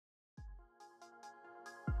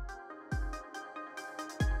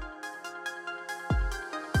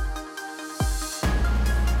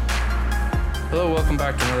Hello, welcome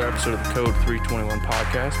back to another episode of the Code 321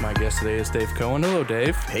 podcast. My guest today is Dave Cohen. Hello,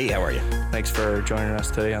 Dave. Hey, how are you? Thanks for joining us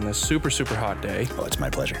today on this super hot day. Oh, it's my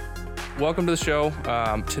pleasure. Welcome to the show.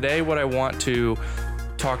 Today, what I want to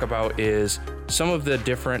talk about is some of the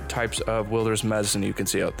different types of wilderness medicine you can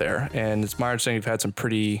see out there. And it's my understanding you've had some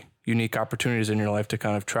pretty unique opportunities in your life to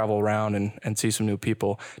kind of travel around and see some new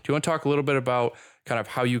people. Do you want to talk a little bit about kind of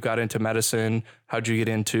how you got into medicine? How'd you get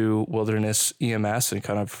into wilderness EMS and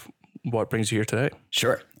kind of what brings you here today?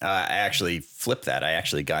 Sure. I actually flipped that. I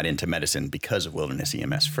actually got into medicine because of wilderness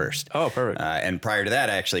EMS first. Oh, perfect. And prior to that,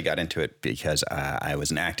 I actually got into it because I was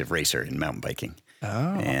an active racer in mountain biking. Oh.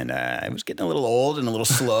 And I was getting a little old and a little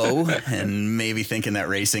slow and maybe thinking that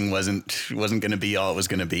racing wasn't going to be all it was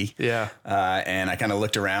going to be. Yeah. And I kind of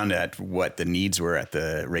looked around at what the needs were at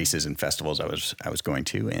the races and festivals I was going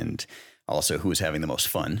to, and also who was having the most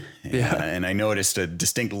fun. Yeah. And I noticed a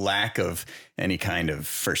distinct lack of any kind of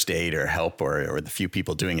first aid or help, or the few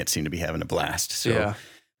people doing it seemed to be having a blast. So Yeah.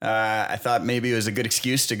 I thought maybe it was a good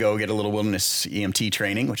excuse to go get a little wilderness EMT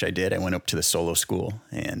training, which I did. I went up to the solo school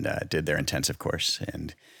and did their intensive course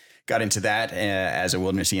and got into that as a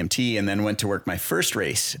wilderness EMT, and then went to work my first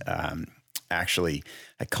race. Actually,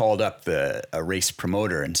 I called up a race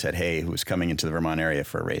promoter and said, hey, who was coming into the Vermont area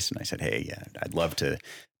for a race? And I said, hey, yeah, I'd love to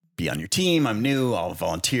be on your team. I'm new. I'll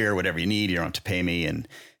volunteer, whatever you need. You don't have to pay me.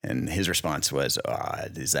 And his response was,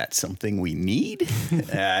 is that something we need?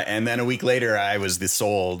 And then a week later, I was the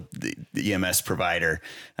sole the EMS provider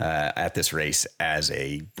at this race as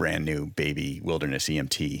a brand new baby wilderness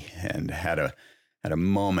EMT, and had a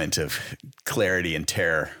moment of clarity and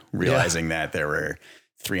terror, realizing that there were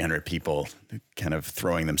 300 people kind of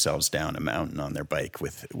throwing themselves down a mountain on their bike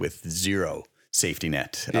with zero safety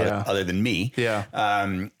net other than me.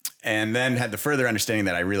 Yeah. And then had the further understanding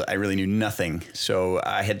that I really knew nothing. So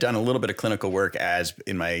I had done a little bit of clinical work as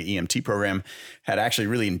in my EMT program, had actually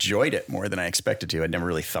really enjoyed it more than I expected to. I'd never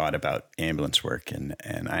really thought about ambulance work. And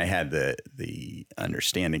I had the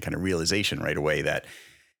understanding, kind of realization right away that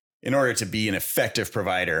in order to be an effective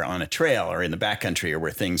provider on a trail or in the backcountry or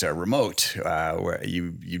where things are remote, where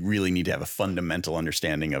you really need to have a fundamental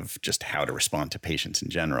understanding of just how to respond to patients in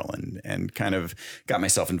general, and kind of got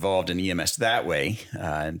myself involved in EMS that way,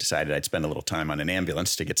 and decided I'd spend a little time on an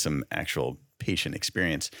ambulance to get some actual patient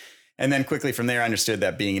experience. And then quickly from there, I understood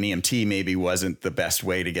that being an EMT maybe wasn't the best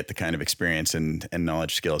way to get the kind of experience and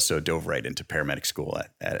knowledge skills. So dove right into paramedic school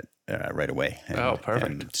at right away. And, perfect.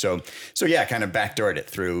 And so yeah, kind of backdoored it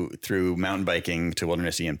through mountain biking to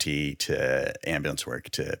wilderness EMT to ambulance work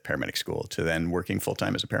to paramedic school to then working full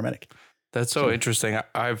time as a paramedic. That's so interesting.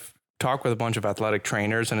 I've talked with a bunch of athletic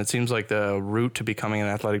trainers, and it seems like the route to becoming an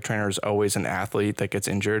athletic trainer is always an athlete that gets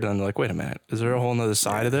injured. And they're like, wait a minute, is there a whole nother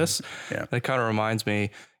side of this? Yeah. It kind of reminds me,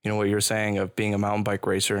 what you're saying of being a mountain bike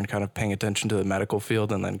racer and kind of paying attention to the medical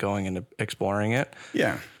field and then going and exploring it.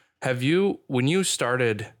 Yeah. When you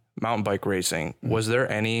started mountain bike racing, was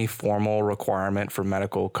there any formal requirement for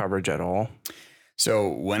medical coverage at all? So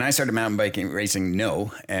when I started mountain biking racing,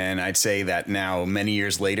 no. And I'd say that now, many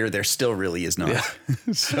years later, there still really is not.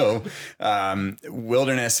 Yeah. So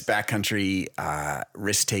wilderness, backcountry,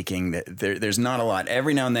 risk-taking, there's not a lot.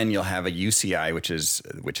 Every now and then you'll have a UCI, which is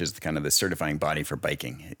kind of the certifying body for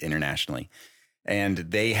biking internationally. And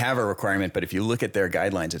they have a requirement, but if you look at their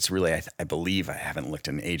guidelines, it's really, I believe, I haven't looked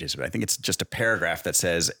in ages, but I think it's just a paragraph that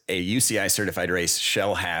says a UCI certified race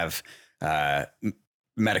shall have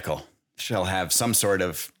medical, shall have some sort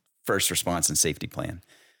of first response and safety plan.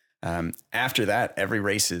 After that, every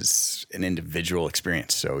race is an individual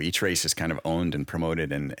experience. So each race is kind of owned and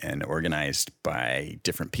promoted and organized by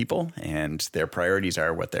different people, and their priorities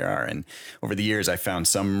are what they are. And over the years, I found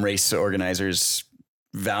some race organizers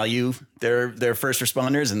value their first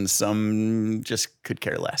responders, and some just could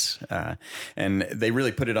care less. And they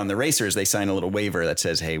really put it on the racers. They sign a little waiver that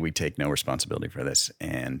says, hey, we take no responsibility for this.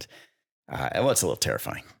 And it's a little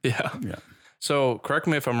terrifying. Yeah. So correct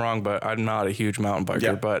me if I'm wrong, but I'm not a huge mountain biker,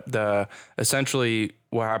 Yeah. but essentially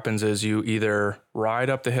what happens is you either ride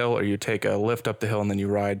up the hill or you take a lift up the hill and then you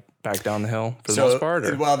ride back down the hill for the most part?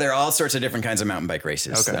 Or? Well, there are all sorts of different kinds of mountain bike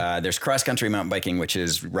races. Okay. There's cross-country mountain biking, which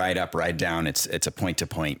is ride up, ride down. It's a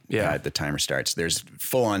point-to-point. Yeah. The timer starts. There's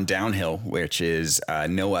full-on downhill, which is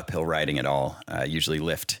no uphill riding at all, usually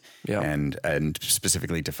lift. Yeah. And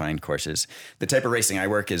specifically defined courses. The type of racing I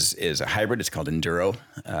work is a hybrid. It's called enduro.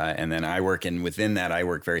 And then within that, I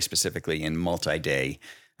work very specifically in multi-day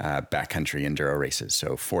backcountry enduro races.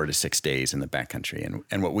 So 4 to 6 days in the backcountry.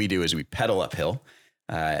 And what we do is we pedal uphill.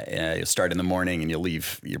 You'll start in the morning and you'll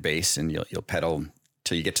leave your base and you'll pedal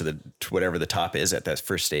till you get to whatever the top is at that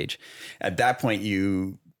first stage. At that point,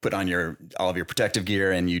 you put on all of your protective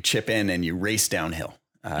gear and you chip in and you race downhill.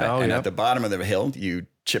 At the bottom of the hill, you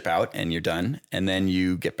chip out and you're done. And then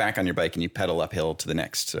you get back on your bike and you pedal uphill to the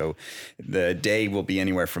next. So the day will be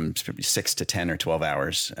anywhere from 6 to 10 or 12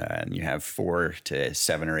 hours. And you have 4 to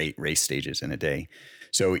 7 or 8 race stages in a day.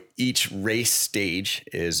 So each race stage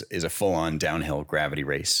is a full-on downhill gravity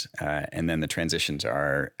race. And then the transitions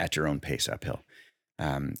are at your own pace uphill.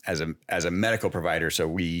 As a medical provider, so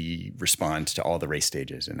we respond to all the race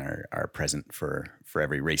stages and are present for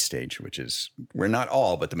every race stage, which is, we're not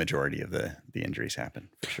all, but the majority of the injuries happen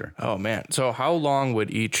for sure. Oh man. So how long would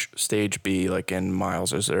each stage be, like in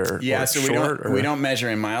miles? Is there so we don't measure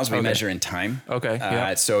in miles, we measure in time.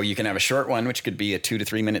 Okay. So you can have a short one, which could be a 2 to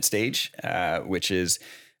 3 minute stage, which is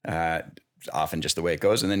often just the way it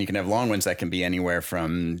goes. And then you can have long ones that can be anywhere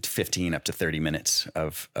from 15 up to 30 minutes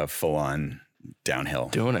of full on downhill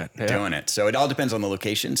doing it. So it all depends on the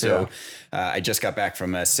location. So I just got back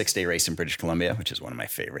from a 6-day race in British Columbia, which is one of my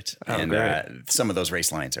favorites. Some of those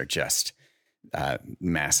race lines are just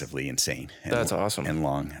massively insane. That's awesome. And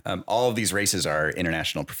long. All of these races are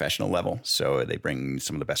international professional level. So they bring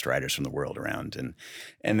some of the best riders from the world around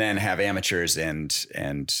and then have amateurs and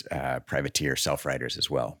privateer self-riders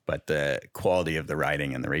as well. But the quality of the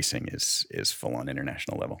riding and the racing is full on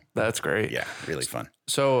international level. That's great. Yeah, really fun.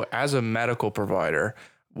 So as a medical provider,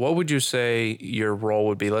 what would you say your role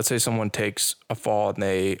would be? Let's say someone takes a fall and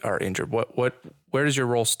they are injured. Where does your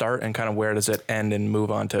role start and kind of where does it end and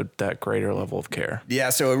move on to that greater level of care? Yeah.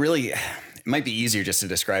 So it might be easier just to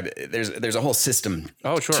describe it. There's a whole system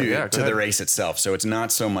to the race itself. So it's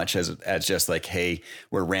not so much as just like, hey,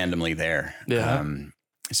 we're randomly there. Yeah.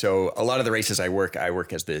 So a lot of the races I work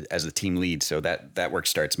as the team lead. So that work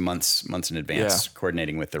starts months in advance,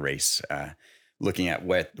 coordinating with the race, looking at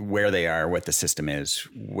where they are, what the system is,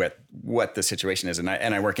 what the situation is. And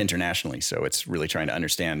I work internationally. So it's really trying to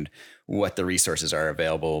understand what the resources are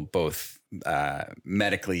available, both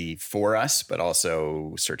medically for us, but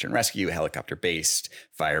also search and rescue, helicopter based,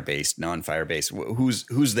 fire based, non-fire based,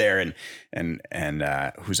 who's there and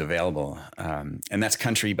who's available. And that's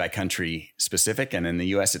country by country specific. And in the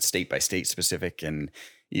US it's state by state specific. And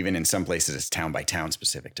even in some places it's town by town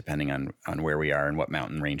specific, depending on where we are and what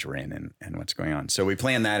mountain range we're in and what's going on. So we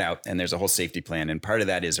plan that out and there's a whole safety plan. And part of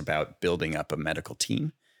that is about building up a medical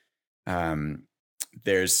team.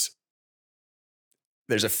 There's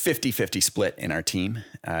a 50-50 split in our team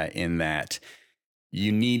in that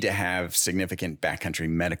you need to have significant backcountry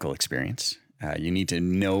medical experience. You need to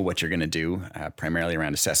know what you're going to do, primarily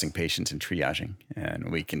around assessing patients and triaging. And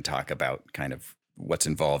we can talk about kind of what's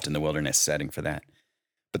involved in the wilderness setting for that.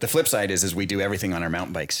 But the flip side is we do everything on our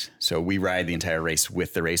mountain bikes. So we ride the entire race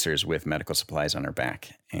with the racers with medical supplies on our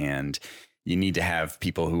back. And you need to have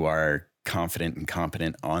people who are confident and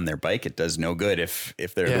competent on their bike. It does no good if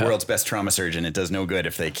they're the world's best trauma surgeon. It does no good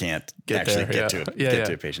if they can't get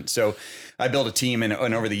to a patient. So I built a team and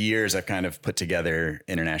over the years I've kind of put together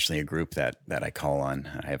internationally a group that I call on.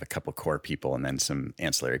 I have a couple core people and then some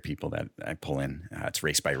ancillary people that I pull in. It's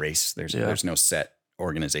race by race. There's no set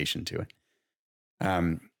organization to it.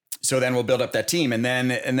 So then we'll build up that team and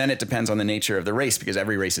then it depends on the nature of the race because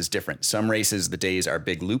every race is different. Some races, the days are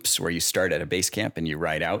big loops where you start at a base camp and you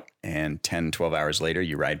ride out and 10, 12 hours later,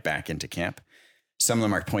 you ride back into camp. Some of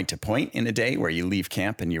them are point to point in a day where you leave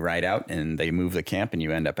camp and you ride out and they move the camp and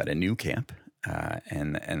you end up at a new camp.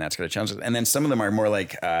 And that's going to challenge it. And then some of them are more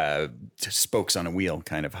like spokes on a wheel,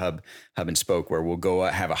 kind of hub and spoke, where we'll go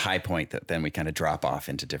have a high point that then we kind of drop off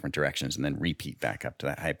into different directions and then repeat back up to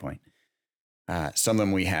that high point. Some of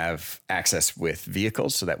them we have access with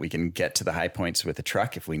vehicles so that we can get to the high points with a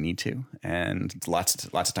truck if we need to, and lots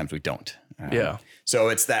of times we don't. So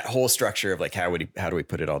it's that whole structure of like how do we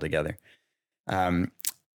put it all together? And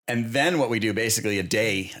then what we do basically a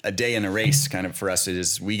day in a race kind of for us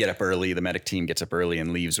is we get up early. The medic team gets up early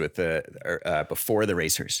and leaves with before the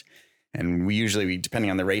racers. And we usually,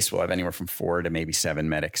 depending on the race, we'll have anywhere from 4 to maybe 7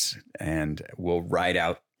 medics and we'll ride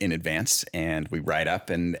out in advance and we ride up.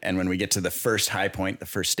 And when we get to the first high point, the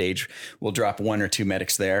first stage, we'll drop 1 or 2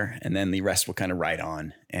 medics there and then the rest will kind of ride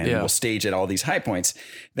on and we'll stage at all these high points.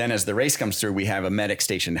 Then as the race comes through, we have a medic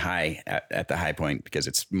stationed high at the high point because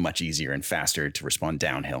it's much easier and faster to respond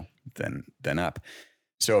downhill than up.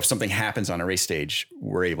 So if something happens on a race stage,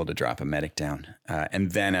 we're able to drop a medic down.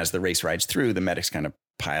 And then as the race rides through, the medics kind of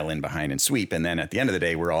pile in behind and sweep. And then at the end of the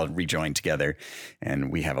day, we're all rejoined together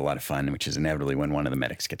and we have a lot of fun, which is inevitably when one of the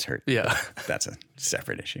medics gets hurt. Yeah. But that's a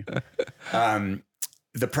separate issue.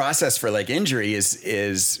 the process for like injury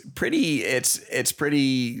is pretty, it's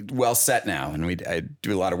pretty well set now. And I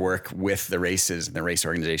do a lot of work with the races and the race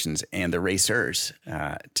organizations and the racers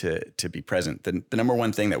to be present. The number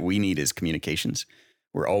one thing that we need is communications.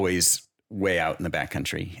 We're always way out in the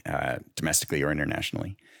backcountry, domestically or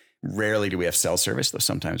internationally. Rarely do we have cell service, though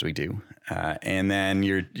sometimes we do. And then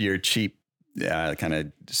your cheap, kind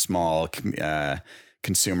of small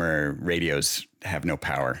consumer radios have no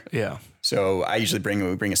power. Yeah. So I usually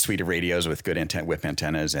bring a suite of radios with good whip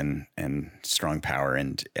antennas and strong power.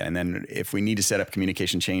 And then if we need to set up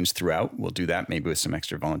communication chains throughout, we'll do that, maybe with some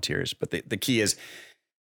extra volunteers. But the key is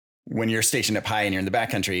when you're stationed up high and you're in the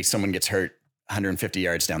backcountry, someone gets hurt 150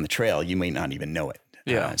 yards down the trail, you may not even know it.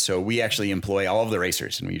 Yeah. So we actually employ all of the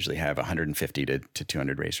racers, and we usually have 150 to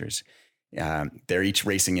 200 racers. They're each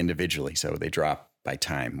racing individually, so they drop by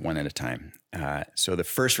time, one at a time. So the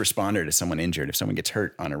first responder to someone injured, if someone gets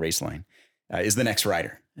hurt on a race line, is the next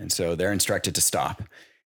rider. And so they're instructed to stop,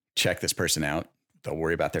 check this person out. They'll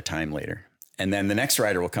worry about their time later. And then the next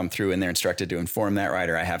rider will come through and they're instructed to inform that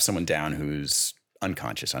rider, I have someone down who's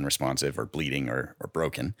unconscious, unresponsive, or bleeding or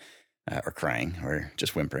broken. Or crying or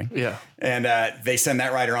just whimpering. Yeah. And they send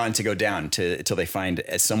that rider on to go down until they find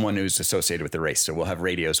someone who's associated with the race. So we'll have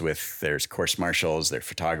radios there's course marshals, there's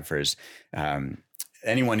photographers,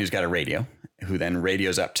 anyone who's got a radio, who then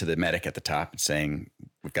radios up to the medic at the top saying,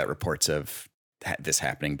 we've got reports of this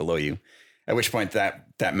happening below you. At which point that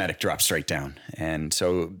medic drops straight down. And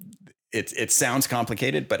so it sounds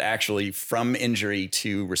complicated, but actually from injury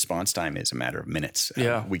to response time is a matter of minutes.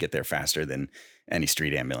 Yeah. We get there faster than any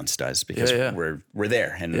street ambulance does because we're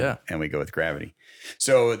there and we go with gravity.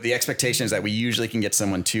 So the expectation is that we usually can get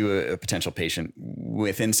someone to a potential patient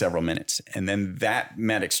within several minutes. And then that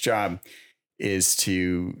medic's job is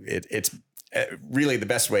it's really the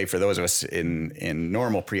best way for those of us in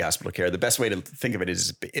normal pre-hospital care. The best way to think of it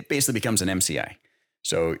is it basically becomes an MCI.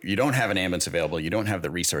 So you don't have an ambulance available. You don't have the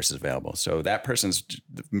resources available. So that person's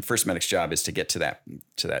the first medic's job is to get to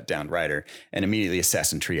that downed rider and immediately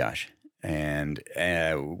assess and triage. And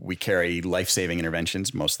we carry life-saving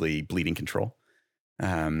interventions, mostly bleeding control.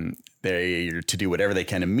 They're to do whatever they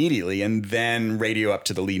can immediately and then radio up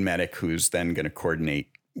to the lead medic who's then going to coordinate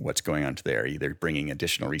what's going on to there, either bringing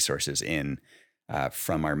additional resources in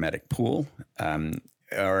from our medic pool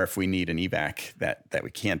or if we need an evac that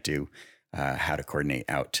we can't do, how to coordinate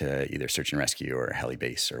out to either search and rescue or a heli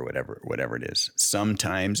base or whatever it is.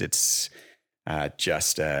 Sometimes it's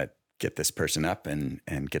just get this person up and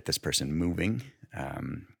get this person moving.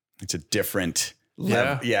 It's a different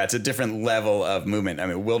level. Yeah, it's a different level of movement. I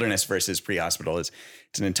mean, wilderness versus pre-hospital it's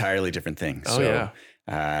an entirely different thing.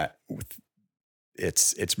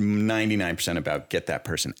 It's 99% about get that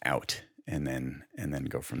person out and then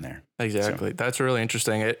go from there. Exactly. So, that's really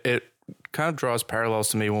interesting. It kind of draws parallels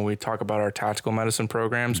to me when we talk about our tactical medicine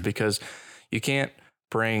programs because you can't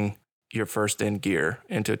bring your first in gear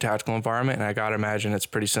into a tactical environment. And I got to imagine it's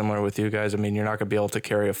pretty similar with you guys. I mean, you're not going to be able to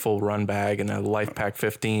carry a full run bag and a Life Pack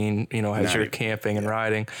 15, as you're camping and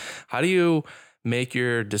riding. How do you make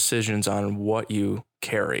your decisions on what you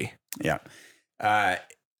carry? Yeah. A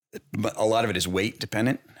lot of it is weight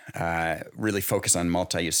dependent, really focus on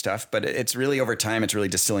multi-use stuff, but it's really over time, it's really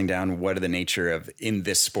distilling down what are the nature of in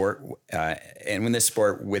this sport. And in this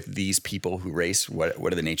sport with these people who race, what are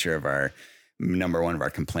the nature of our number one of our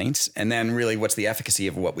complaints, and then really what's the efficacy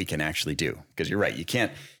of what we can actually do? Because you're right, you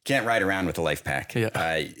can't ride around with a life pack.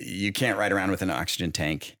 Yeah. You can't ride around with an oxygen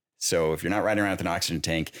tank. So if you're not riding around with an oxygen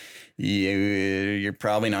tank, you're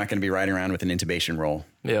probably not going to be riding around with an intubation roll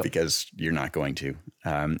because you're not going to.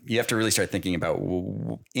 You have to really start thinking about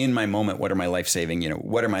in my moment, what are my life-saving,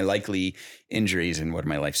 what are my likely injuries and what are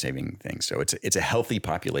my life-saving things? So it's a healthy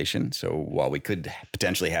population. So while we could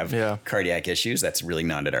potentially have cardiac issues, that's really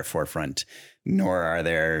not at our forefront, nor are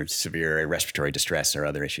there severe respiratory distress or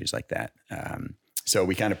other issues like that. So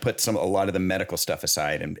we kind of put a lot of the medical stuff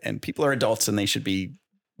aside and people are adults and they should be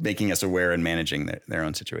making us aware and managing their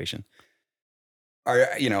own situation.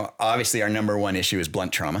 Obviously our number one issue is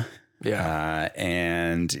blunt trauma. Yeah.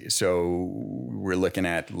 And so we're looking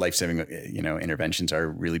at life-saving, interventions are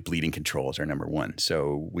really bleeding controls are number one.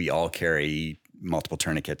 So we all carry multiple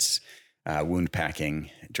tourniquets, wound packing,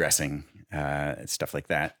 dressing, stuff like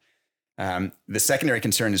that. The secondary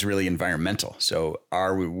concern is really environmental. So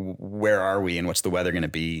where are we and what's the weather going to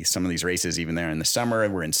be? Some of these races, even there in the summer,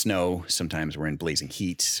 we're in snow. Sometimes we're in blazing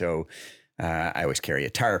heat. So I always carry a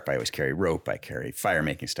tarp. I always carry rope. I carry fire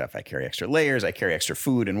making stuff. I carry extra layers. I carry extra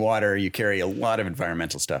food and water. You carry a lot of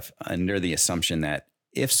environmental stuff under the assumption that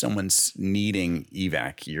if someone's needing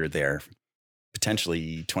evac, you're there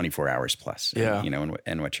potentially 24 hours plus,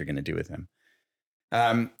 and what you're going to do with them.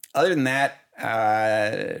 Other than that,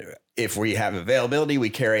 if we have availability, we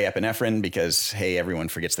carry epinephrine because, hey, everyone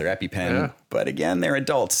forgets their EpiPen. Yeah. But again, they're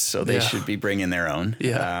adults, so they should be bringing their own.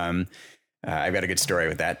 Yeah. I've got a good story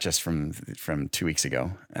with that just from 2 weeks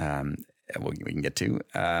ago. We can get to.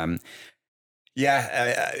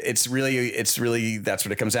 It's really that's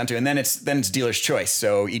what it comes down to, and then it's dealer's choice.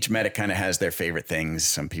 So each medic kind of has their favorite things.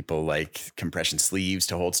 Some people like compression sleeves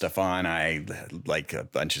to hold stuff on. I like a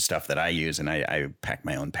bunch of stuff that I use, and I pack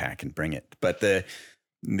my own pack and bring it. But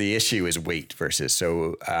the issue is weight versus.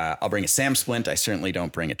 So I'll bring a SAM splint. I certainly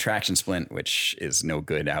don't bring a traction splint, which is no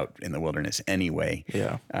good out in the wilderness anyway.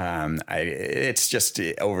 Yeah. It's just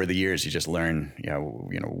over the years you just learn.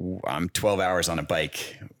 I'm 12 hours on a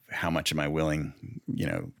bike. How much am I willing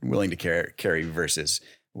to carry versus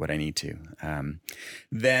what I need to?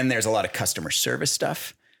 Then there's a lot of customer service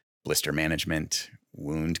stuff, blister management,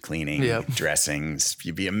 wound cleaning, dressings.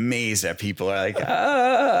 You'd be amazed at people are like,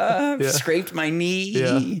 I've scraped my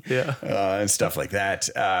knee, and stuff like that.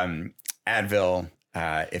 Advil.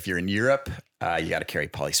 If you're in Europe, you got to carry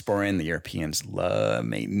polysporin. The Europeans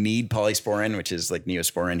need polysporin, which is like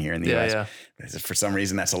Neosporin here in the US. Yeah. For some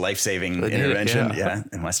reason, that's a life-saving intervention. Yeah,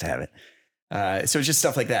 they must have it. So it's just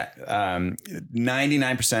stuff like that.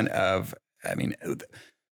 99%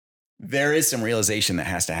 there is some realization that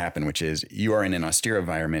has to happen, which is you are in an austere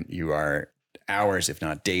environment. You are hours, if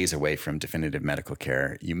not days away from definitive medical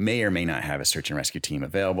care. You may or may not have a search and rescue team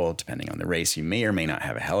available, depending on the race. You may or may not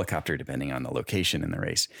have a helicopter, depending on the location in the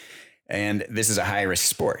race. And this is a high risk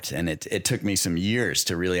sport. And it took me some years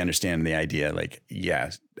to really understand the idea,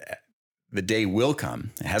 the day will come.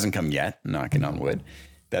 It hasn't come yet, knocking on wood,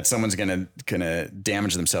 that someone's going to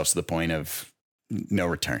damage themselves to the point of no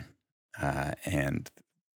return. And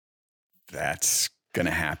that's going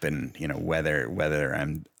to happen,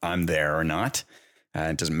 whether I'm there or not.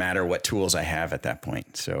 It doesn't matter what tools I have at that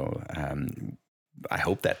point. So I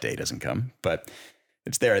hope that day doesn't come, but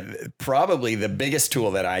it's there. Probably the biggest tool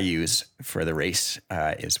that I use for the race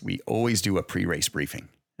is we always do a pre-race briefing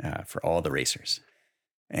for all the racers.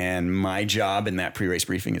 And my job in that pre-race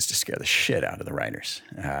briefing is to scare the shit out of the riders.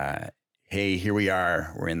 Hey, here we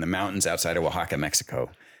are. We're in the mountains outside of Oaxaca,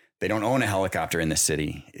 Mexico. They don't own a helicopter in this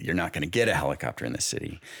city. You're not going to get a helicopter in this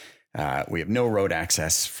city. We have no road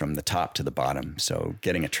access from the top to the bottom. So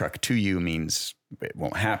getting a truck to you means it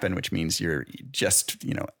won't happen, which means you're just,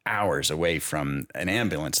 hours away from an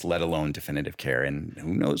ambulance, let alone definitive care. And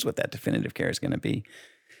who knows what that definitive care is going to be.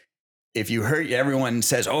 If you hurt, everyone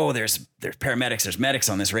says, oh, there's paramedics, there's medics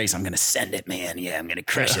on this race. I'm going to send it, man. Yeah, I'm going to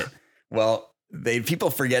crush it. Well,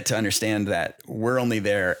 people forget to understand that we're only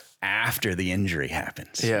there after the injury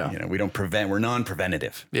happens. Yeah. We're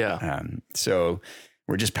non-preventative. Yeah. So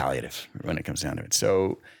we're just palliative when it comes down to it.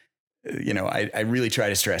 So, I really try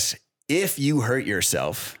to stress, if you hurt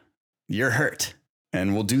yourself, you're hurt,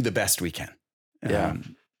 and we'll do the best we can. Yeah.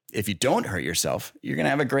 If you don't hurt yourself, you're going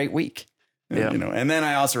to have a great week. Yeah. And then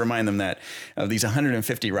I also remind them that of these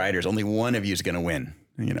 150 riders, only one of you is going to win.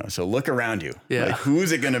 So look around you. Yeah. Like,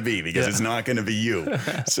 who's it going to be? Because it's not going to be you.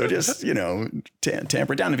 So just,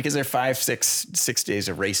 tamper it down, because they're 6 days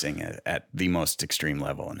of racing at the most extreme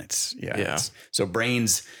level. And it's so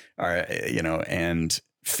brains are, and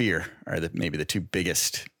fear are maybe the two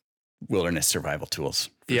biggest wilderness survival tools.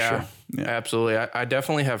 For sure. Yeah, absolutely. I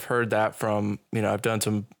definitely have heard that from, I've done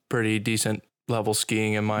some pretty decent level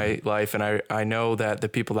skiing in my life. And I know that the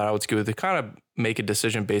people that I would ski with, they kind of make a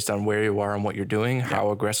decision based on where you are and what you're doing,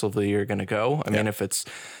 how aggressively you're going to go. I mean, if it's,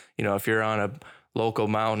 if you're on a local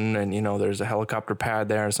mountain and, there's a helicopter pad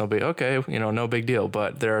there and somebody, okay, no big deal.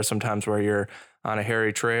 But there are some times where you're on a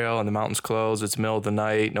hairy trail and the mountain's closed, it's middle of the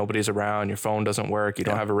night, nobody's around, your phone doesn't work, you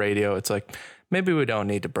don't have a radio. It's like, maybe we don't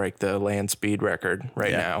need to break the land speed record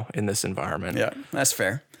right now in this environment. Yeah, that's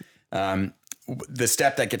fair. The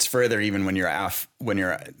step that gets further, even when you're off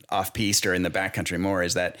piste or in the backcountry more,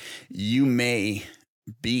 is that you may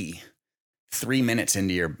be 3 minutes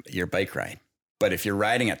into your bike ride, but if you're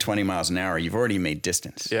riding at 20 miles an hour, you've already made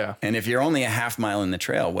distance. Yeah. And if you're only a half mile in the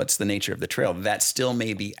trail, what's the nature of the trail? That still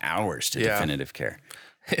may be hours to definitive care.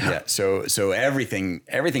 Yeah. So everything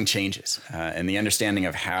changes, and the understanding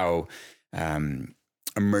of how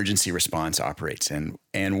emergency response operates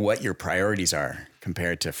and what your priorities are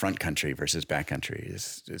compared to front country versus back country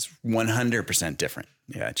is 100% different.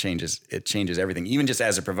 Yeah, it changes everything. Even just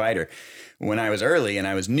as a provider, when I was early and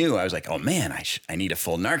I was new, I was like, oh man, I need a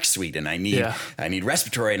full narc suite, and I need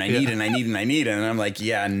respiratory, and I need, and I'm like,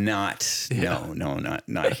 not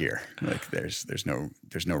here. Like there's no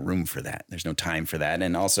room for that. There's no time for that.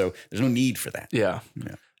 And also there's no need for that. Yeah.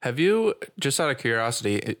 Have you, just out of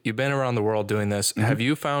curiosity, you've been around the world doing this, have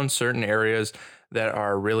you found certain areas that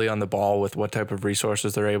are really on the ball with what type of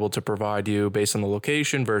resources they're able to provide you based on the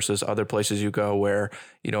location versus other places you go where,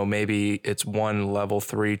 maybe it's one level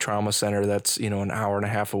 3 trauma center that's, an hour and a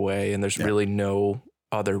half away and there's really no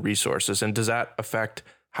other resources? And does that affect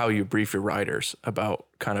how you brief your riders about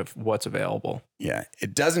kind of what's available? Yeah,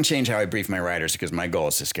 it doesn't change how I brief my riders because my goal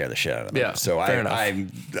is to scare the shit out of them. Yeah, so I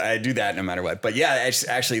do that no matter what. But yeah,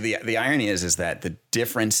 actually the irony is that the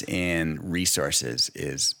difference in resources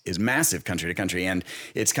is massive country to country, and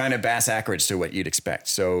it's kind of backwards to what you'd expect.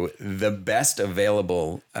 So the best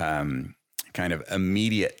available kind of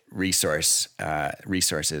immediate resources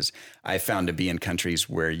I found to be in countries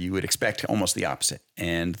where you would expect almost the opposite,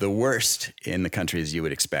 and the worst in the countries you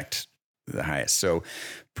would expect the highest. So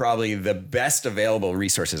probably the best available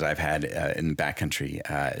resources I've had in the backcountry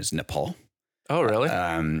is Nepal. Oh, really?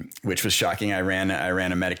 Which was shocking. I ran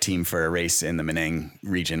a medic team for a race in the Menang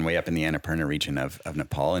region, way up in the Annapurna region of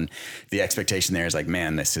Nepal, and the expectation there is like,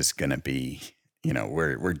 man, this is going to be,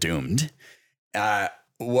 we're doomed.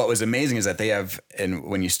 What was amazing is that they have, and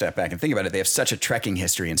when you step back and think about it, they have such a trekking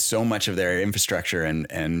history, and so much of their infrastructure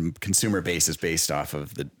and consumer base is based off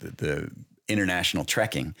of the international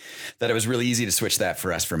trekking, that it was really easy to switch that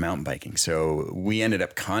for us for mountain biking. So we ended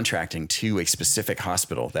up contracting to a specific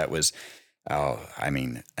hospital that was, I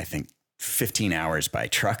think 15 hours by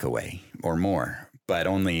truck away or more, but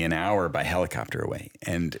only an hour by helicopter away.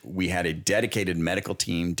 And we had a dedicated medical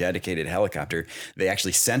team, dedicated helicopter. They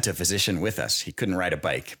actually sent a physician with us. He couldn't ride a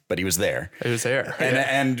bike, but he was there. He was there.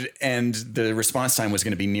 And the response time was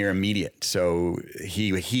going to be near immediate. So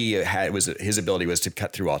his ability was to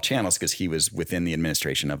cut through all channels because he was within the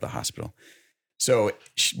administration of the hospital. So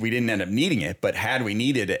we didn't end up needing it, but had we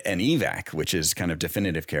needed an evac, which is kind of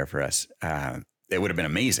definitive care for us, it would have been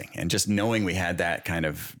amazing. And just knowing we had that kind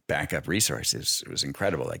of backup resources was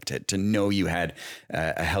incredible. Like to know you had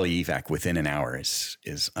a heli evac within an hour is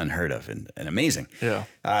unheard of and amazing. Yeah.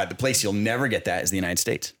 The place you'll never get that is the United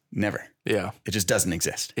States. Never. Yeah. It just doesn't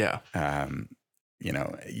exist. Yeah.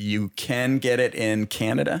 You can get it in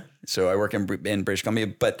Canada. So I work in British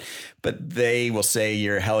Columbia, but they will say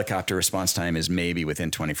your helicopter response time is maybe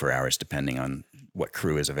within 24 hours, depending on what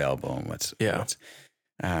crew is available and what's.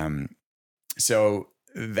 So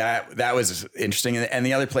that was interesting. And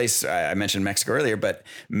the other place, I mentioned Mexico earlier, but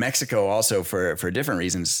Mexico also for different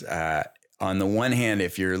reasons. On the one hand,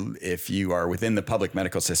 if you are within the public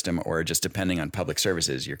medical system or just depending on public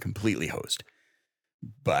services, you're completely hosed.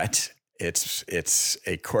 But it's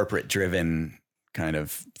a corporate driven kind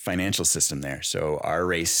of financial system there. So our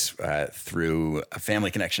race, through a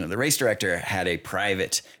family connection of the race director, had a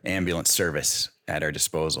private ambulance service at our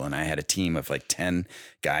disposal. And I had a team of like 10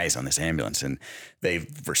 guys on this ambulance, and they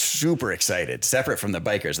were super excited, separate from the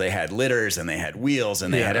bikers. They had litters and they had wheels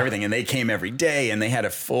and they had everything, and they came every day, and they had a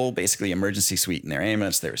full basically emergency suite in their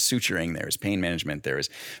ambulance. There was suturing, there was pain management, there was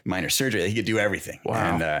minor surgery. He could do everything.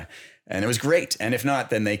 Wow. And it was great. And if not,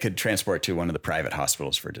 then they could transport to one of the private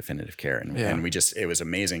hospitals for definitive care. And it was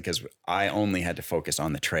amazing because I only had to focus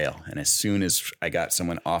on the trail. And as soon as I got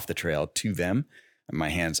someone off the trail to them, my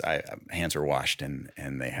hands were washed and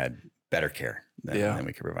they had better care than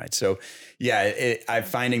we could provide. So I'm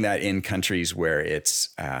finding that in countries where it's,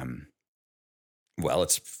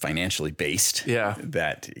 it's financially based. Yeah.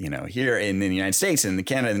 That, here in the United States and in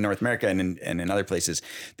Canada and North America and in other places,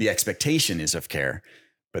 the expectation is of care.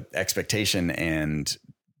 But expectation and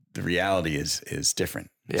the reality is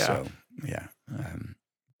different. Yeah. So,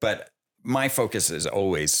 but my focus is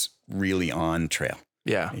always really on trail.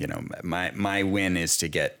 Yeah. My win is to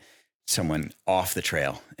get someone off the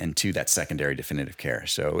trail and to that secondary definitive care.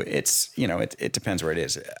 So it's, it depends where it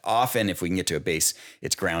is. Often if we can get to a base,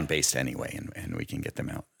 it's ground based anyway, and we can get them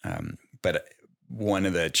out. But one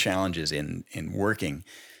of the challenges in working,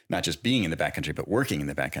 not just being in the backcountry, but working in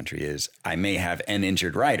the backcountry, is I may have an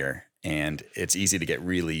injured rider, and it's easy to get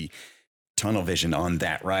really tunnel vision on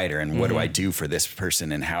that rider. And what do I do for this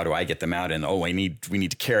person, and how do I get them out? And we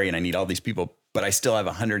need to carry, and I need all these people, but I still have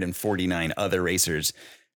 149 other racers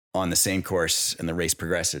on the same course, and the race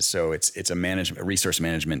progresses. So it's a resource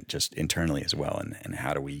management just internally as well. And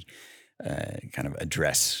how do we kind of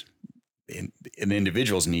address an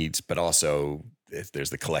individual's needs, but also if there's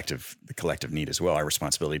the collective need as well. Our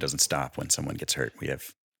responsibility doesn't stop when someone gets hurt. We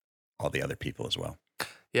have all the other people as well.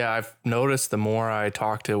 Yeah, I've noticed the more I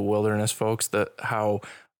talk to wilderness folks how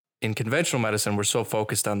in conventional medicine, we're so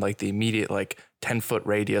focused on like the immediate 10-foot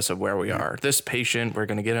radius of where we are. This patient, we're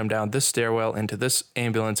going to get him down this stairwell into this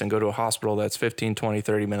ambulance and go to a hospital that's 15, 20,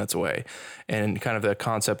 30 minutes away. And kind of the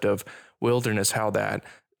concept of wilderness, how that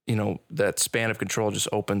that span of control just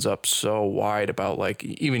opens up so wide about like,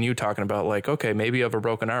 even you talking about like, okay, maybe you have a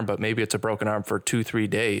broken arm, but maybe it's a broken arm for 2-3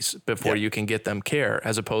 days before you can get them care,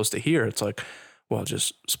 as opposed to here. It's like, well,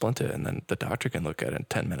 just splint it and then the doctor can look at it in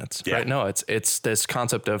 10 minutes, right? No, it's this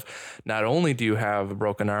concept of not only do you have a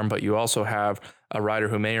broken arm, but you also have a rider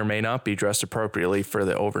who may or may not be dressed appropriately for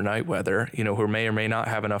the overnight weather, who may or may not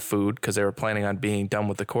have enough food because they were planning on being done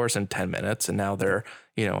with the course in 10 minutes. And now they're,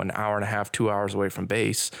 an hour and a half, 2 hours away from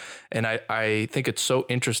base. And I think it's so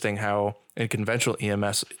interesting how in conventional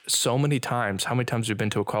EMS, so many times, how many times you've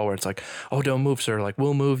been to a call where it's like, oh, don't move, sir. Like,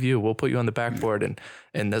 we'll move you. We'll put you on the backboard.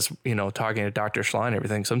 And this, talking to Dr. Schlein and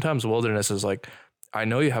everything, sometimes Wilderness is like, I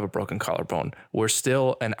know you have a broken collarbone. We're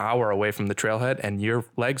still an hour away from the trailhead and your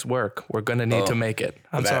legs work. We're going to need to make it.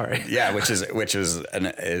 I'm sorry. Yeah. Which is an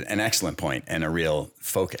excellent point and a real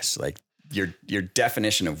focus. Like your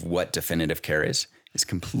definition of what definitive care is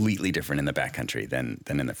completely different in the backcountry than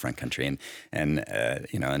in the front country. And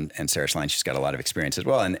Sarah Schlein, she's got a lot of experience as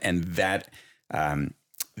well. And that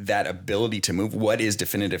ability to move, what is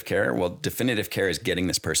definitive care? Well, definitive care is getting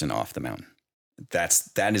this person off the mountain.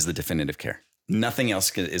 That is the definitive care. Nothing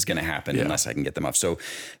else is going to happen unless I can get them off. So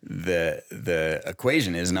the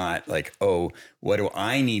equation is not like, oh, what do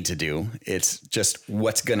I need to do? It's just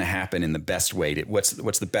what's going to happen in the best way to what's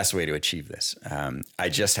the best way to achieve this. I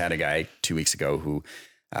just had a guy 2 weeks ago who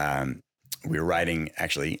we were riding,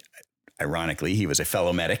 actually, ironically, he was a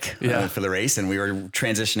fellow medic for the race, and we were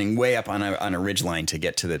transitioning way up on a ridge line to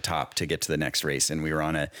get to the top, to get to the next race. And we were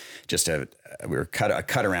on a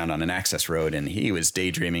cut around on an access road, and he was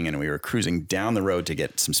daydreaming, and we were cruising down the road to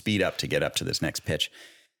get some speed up to get up to this next pitch.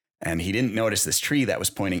 And he didn't notice this tree that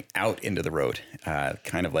was pointing out into the road,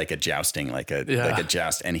 kind of like a jousting, like a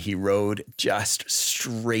joust. And he rode just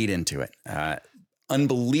straight into it.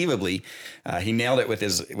 Unbelievably, he nailed it with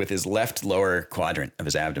his left lower quadrant of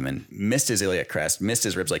his abdomen, missed his iliac crest, missed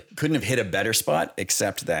his ribs, like couldn't have hit a better spot,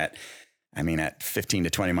 except that, I mean, at 15 to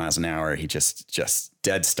 20 miles an hour, he just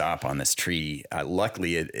dead stop on this tree.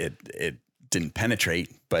 Luckily it didn't penetrate,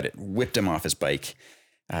 but it whipped him off his bike.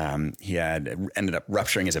 He had ended up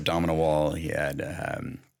rupturing his abdominal wall. He had a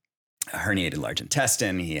herniated large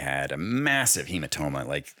intestine. He had a massive hematoma,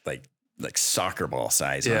 like soccer ball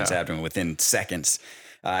size on his abdomen within seconds.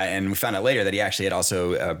 And we found out later that he actually had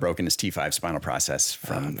also broken his T5 spinal process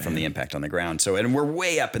from the impact on the ground. So, and we're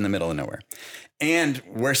way up in the middle of nowhere. And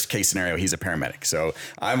worst case scenario, he's a paramedic. So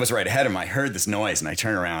I was right ahead of him. I heard this noise and I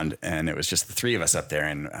turn around and it was just the three of us up there.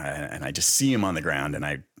 And I just see him on the ground and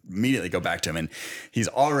I immediately go back to him and he's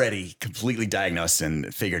already completely diagnosed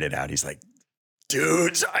and figured it out. He's like,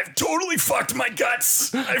 dudes, I've totally fucked my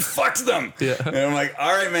guts. I fucked them. And I'm like,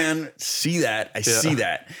 all right, man, see that. I see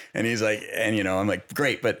that. And he's like, and I'm like,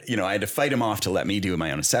 great. But I had to fight him off to let me do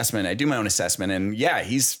my own assessment. I do my own assessment and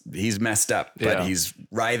he's messed up, but he's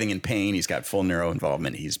writhing in pain. He's got full neuro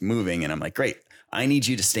involvement. He's moving. And I'm like, great. I need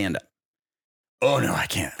you to stand up. Oh no, I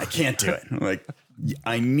can't do it. I'm like,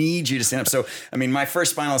 I need you to stand up. So, I mean, my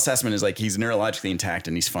first spinal assessment is like, he's neurologically intact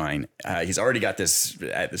and he's fine. He's already got this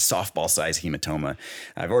softball size hematoma.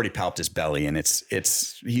 I've already palped his belly and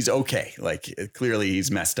he's okay. Like clearly he's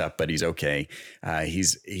messed up, but he's okay.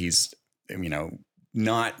 He's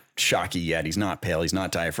not shocky yet. He's not pale. He's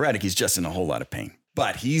not diaphoretic. He's just in a whole lot of pain,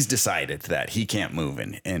 but he's decided that he can't move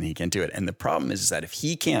and he can't do it. And the problem is that if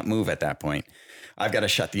he can't move at that point, I've got to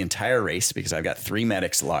shut the entire race because I've got 3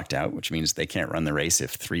 medics locked out, which means they can't run the race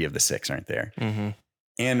if 3 of the 6 aren't there. Mm-hmm.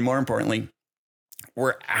 And more importantly,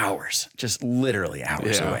 we're hours, just literally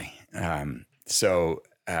hours away.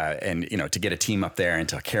 To get a team up there and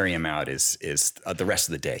to carry him out is the rest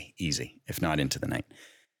of the day easy, if not into the night.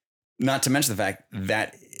 Not to mention the fact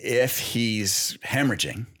that if he's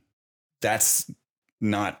hemorrhaging, that's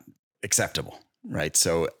not acceptable. Right.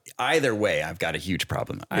 So either way, I've got a huge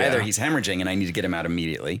problem. Either he's hemorrhaging and I need to get him out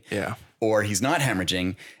immediately. Or he's not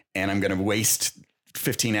hemorrhaging and I'm going to waste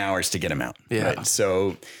 15 hours to get him out. Right?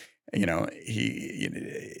 So,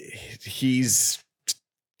 he's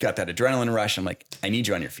got that adrenaline rush. I'm like, I need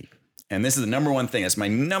you on your feet. And this is the number one thing. That's my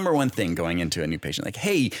number one thing going into a new patient. Like,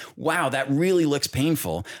 hey, wow, that really looks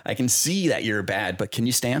painful. I can see that you're bad, but can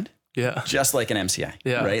you stand? Yeah. Just like an MCI.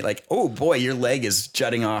 Yeah. Right. Like, oh boy, your leg is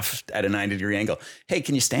jutting off at a 90-degree angle. Hey,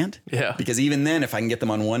 can you stand? Yeah. Because even then, if I can get them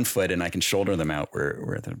on one foot and I can shoulder them out,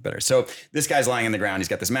 we're better. So this guy's lying on the ground. He's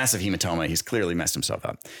got this massive hematoma. He's clearly messed himself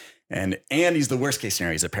up. And he's the worst case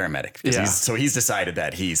scenario. He's a paramedic. So he's decided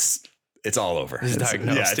that it's all over. He's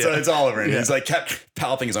diagnosed. It's all over. And he's like kept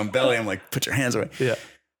palping his own belly. I'm like, put your hands away. Yeah.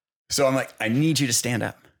 So I'm like, I need you to stand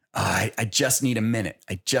up. I just need a minute.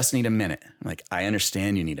 I'm like, I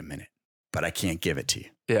understand you need a minute, but I can't give it to you.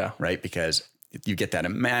 Yeah. Right. Because you get that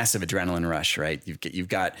massive adrenaline rush, right? You've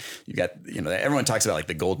got, everyone talks about like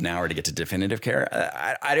the golden hour to get to definitive care.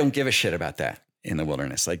 I don't give a shit about that in the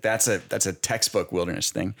wilderness. Like that's a textbook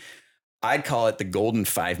wilderness thing. I'd call it the golden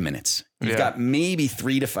 5 minutes. You've got maybe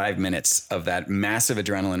 3 to 5 minutes of that massive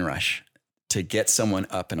adrenaline rush to get someone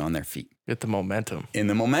up and on their feet. Get the momentum. In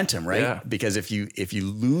the momentum, right? Yeah. Because if you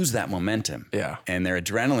lose that momentum and their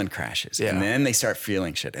adrenaline crashes and then they start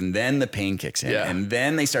feeling shit and then the pain kicks in and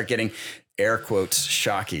then they start getting air quotes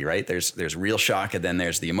shocky, right? There's real shock and then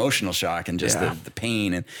there's the emotional shock and just the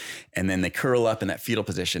pain and then they curl up in that fetal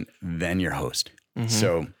position, then you're hosed. Mm-hmm.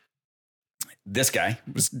 So this guy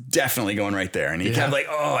was definitely going right there. And he kept like,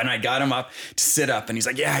 oh, and I got him up to sit up and he's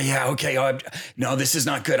like, yeah, okay. Oh, no, this is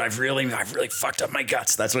not good. I've really fucked up my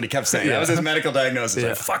guts. That's what he kept saying. That was his medical diagnosis.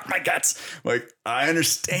 Like, fuck my guts. Like, I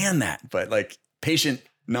understand that, but like patient,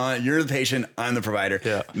 no, you're the patient. I'm the provider.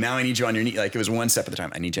 Yeah. Now I need you on your knee. Like it was one step at a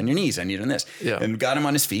time. I need you on your knees. I need you on this. Yeah. And got him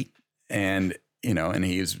on his feet and, and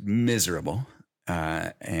he was miserable.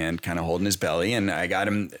 And kind of holding his belly, and I got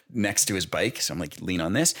him next to his bike. So I'm like, lean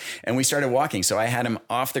on this. And we started walking. So I had him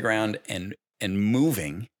off the ground and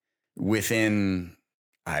moving within,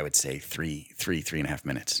 I would say 3.5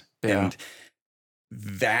 minutes. Yeah. And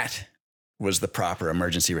that was the proper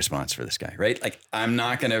emergency response for this guy, right? Like I'm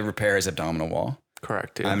not going to repair his abdominal wall.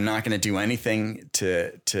 Correct. Yeah. I'm not going to do anything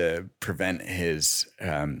to prevent his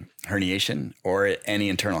herniation or any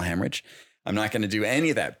internal hemorrhage. I'm not going to do any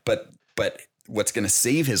of that. But what's going to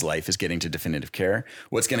save his life is getting to definitive care.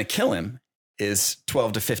 What's going to kill him is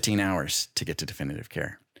 12 to 15 hours to get to definitive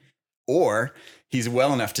care. Or he's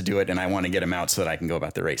well enough to do it and I want to get him out so that I can go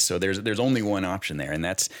about the race. So there's only one option there. And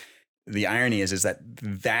that's the irony is that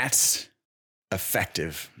that's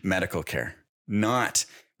effective medical care, not,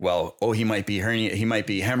 well, he might be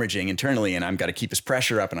hemorrhaging internally and I've got to keep his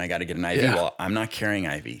pressure up and I got to get an IV. Yeah. Well, I'm not carrying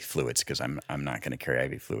IV fluids because I'm not going to carry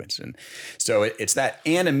IV fluids. And so it's that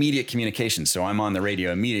and immediate communication. So I'm on the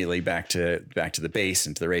radio immediately back to the base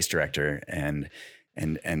and to the race director and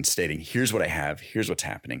stating, here's what I have, here's what's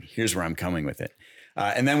happening, here's where I'm coming with it.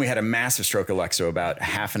 And then we had a massive stroke of luck. So about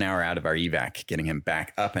half an hour out of our evac, getting him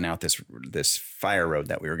back up and out this fire road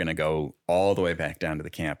that we were going to go all the way back down to the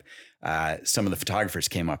camp. Some of the photographers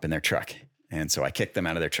came up in their truck. And so I kicked them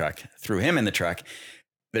out of their truck, threw him in the truck.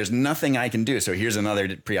 There's nothing I can do. So here's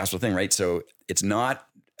another pre-hospital thing, right? So it's not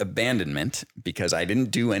abandonment because I didn't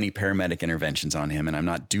do any paramedic interventions on him and I'm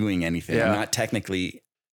not doing anything. Yeah. I'm not technically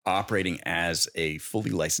operating as a fully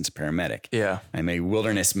licensed paramedic. Yeah. I'm a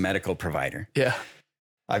wilderness medical provider. Yeah.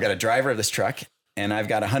 I've got a driver of this truck and I've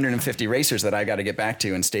got 150 racers that I got to get back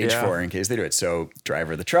to in stage 4 in case they do it. So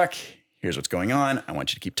driver of the truck, here's what's going on. I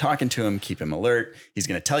want you to keep talking to him, keep him alert. He's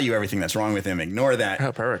going to tell you everything that's wrong with him. Ignore that.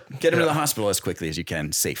 Oh, perfect. Get him to the hospital as quickly as you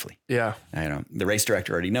can safely. Yeah. I know the race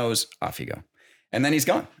director already knows, off you go. And then he's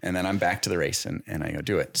gone. And then I'm back to the race and I go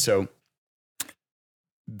do it. So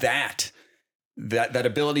that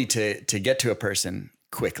ability to get to a person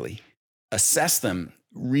quickly, assess them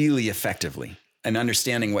really effectively and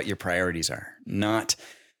understanding what your priorities are, not,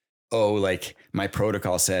 like my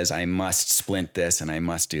protocol says I must splint this and I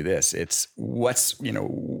must do this. It's what's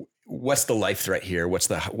the life threat here? What's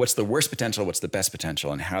the worst potential? What's the best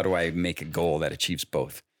potential? And how do I make a goal that achieves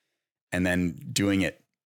both? And then doing it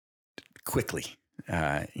quickly.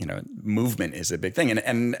 Movement is a big thing.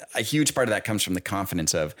 And a huge part of that comes from the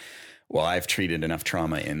confidence of, well, I've treated enough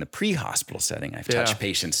trauma in the pre-hospital setting. I've touched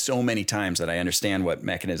patients so many times that I understand what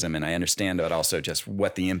mechanism and I understand but also just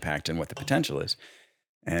what the impact and what the potential is.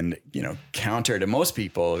 And, counter to most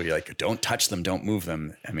people, you're like, don't touch them, don't move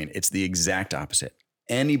them. I mean, it's the exact opposite.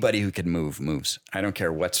 Anybody who can move moves. I don't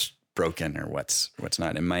care what's broken or what's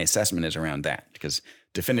not. And my assessment is around that because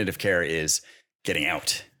definitive care is getting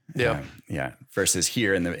out. Yeah. Versus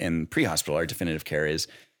here in pre-hospital, our definitive care is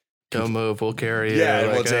don't move, we'll carry you. Yeah,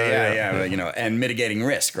 like, we'll say, and mitigating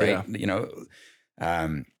risk, right? Yeah.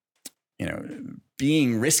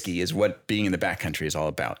 Being risky is what being in the backcountry is all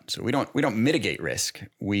about. So we don't mitigate risk.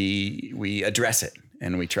 We address it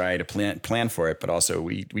and we try to plan for it, but also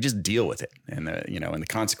we just deal with it and the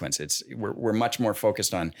consequence. We're much more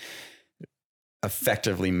focused on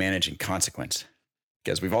effectively managing consequence.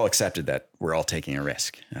 Because we've all accepted that we're all taking a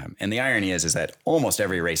risk. And the irony is that almost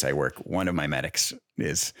every race I work, one of my medics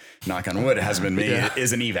is, knock on wood, it hasn't been me,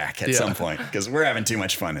 is an evac at some point because we're having too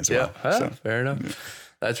much fun as well. So, fair enough.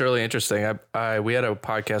 That's really interesting. We had a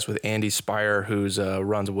podcast with Andy Spire, who's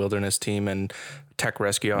runs a wilderness team and tech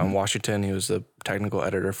rescue out in Washington. He was the technical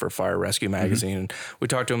editor for Fire Rescue Magazine. And we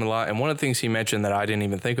talked to him a lot. And one of the things he mentioned that I didn't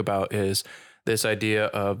even think about is this idea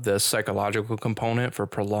of the psychological component for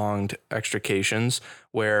prolonged extrications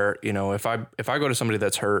where, if I go to somebody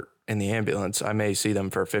that's hurt in the ambulance, I may see them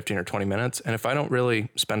for 15 or 20 minutes. And if I don't really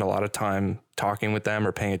spend a lot of time talking with them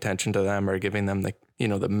or paying attention to them or giving them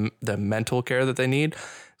the mental care that they need,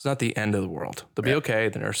 it's not the end of the world. They'll be okay.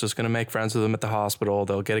 The nurse is going to make friends with them at the hospital.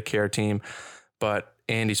 They'll get a care team. But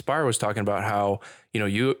Andy Spire was talking about how,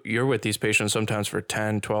 you're with these patients sometimes for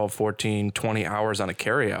 10, 12, 14, 20 hours on a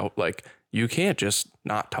carry out. Like, you can't just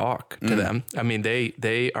not talk to them. I mean,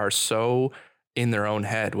 they are so in their own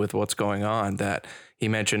head with what's going on that he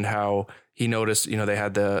mentioned how he noticed, they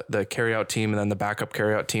had the carry out team and then the backup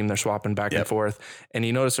carry out team, they're swapping back and forth. And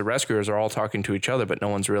he noticed the rescuers are all talking to each other, but no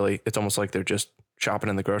one's really, it's almost like they're just shopping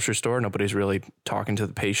in the grocery store. Nobody's really talking to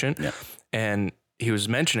the patient. Yeah. And he was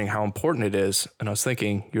mentioning how important it is. And I was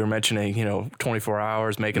thinking, you were mentioning, 24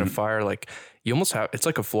 hours, making a fire, like you almost have, it's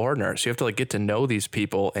like a floor nurse. You have to like get to know these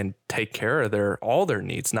people and take care of all their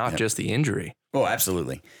needs, not just the injury. Oh,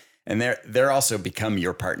 absolutely. And they're also become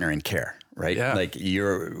your partner in care, right? Yeah. Like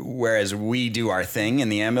whereas we do our thing in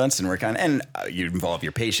the ambulance and work on, and you involve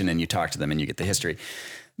your patient and you talk to them and you get the history.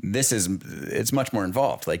 It's much more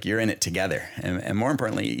involved. Like you're in it together. And more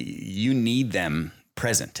importantly, you need them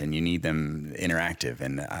present and you need them interactive.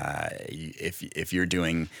 And if you're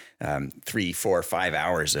doing 3, 4, 5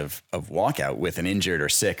 hours of walkout with an injured or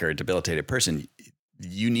sick or debilitated person,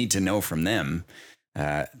 you need to know from them,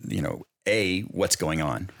 what's going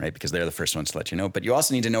on, right? Because they're the first ones to let you know. But you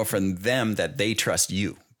also need to know from them that they trust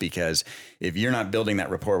you. Because if you're not building that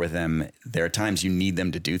rapport with them, there are times you need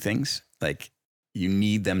them to do things like you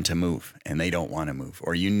need them to move and they don't want to move,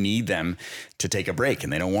 or you need them to take a break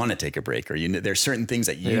and they don't want to take a break, or there's certain things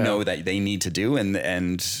that you know that they need to do and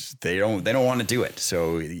they don't want to do it.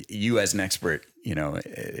 So you as an expert,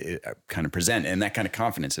 kind of present, and that kind of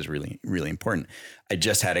confidence is really, really important. I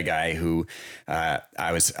just had a guy who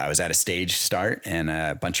I was at a stage start and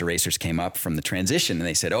a bunch of racers came up from the transition and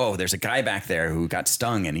they said, "Oh, there's a guy back there who got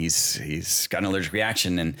stung and he's got an allergic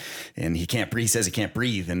reaction and he can't breathe, he says he can't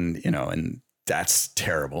breathe." And that's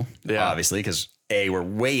terrible, obviously, because we're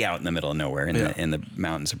way out in the middle of nowhere in the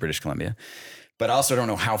mountains of British Columbia, but I also don't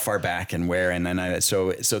know how far back and where. And then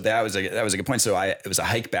so that was a good point. So it was a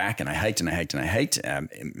hike back, and I hiked.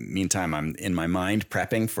 Meantime, I'm in my mind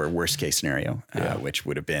prepping for worst case scenario, which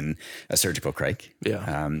would have been a surgical crike.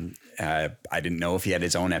 I didn't know if he had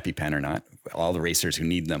his own EpiPen or not. All the racers who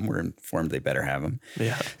need them were informed they better have them.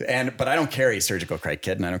 But I don't carry a surgical crike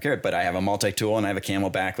kit, and I don't care. But I have a multi-tool and I have a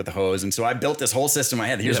Camelback with a hose. And so I built this whole system in my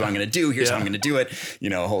head. Here's what I'm going to do. Here's how I'm going to do it.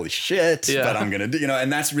 Holy shit. But I'm going to do,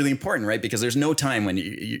 and that's really important, right? Because there's no time when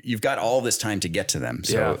you've got all this time to get to them.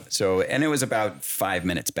 So, and it was about 5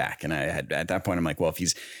 minutes back. And I had, at that point, I'm like, well, if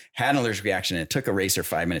he's had an allergic reaction and it took a racer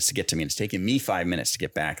 5 minutes to get to me and it's taking me 5 minutes to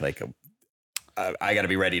get back, like I got to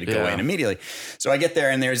be ready to go in immediately. So I get there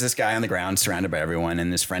and there's this guy on the ground surrounded by everyone.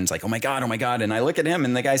 And his friend's like, oh my God. And I look at him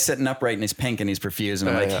and the guy's sitting upright and he's pink and he's perfused. And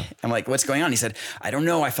I'm like, what's going on? He said, I don't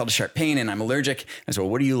know. I felt a sharp pain and I'm allergic. I said, well,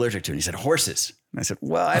 what are you allergic to? And he said, horses. And I said,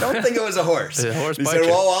 well, I don't think it was a horse. He said,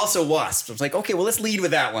 well, also wasps. I was like, okay, well, let's lead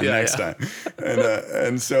with that one next time.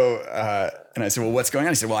 And so I said, well, what's going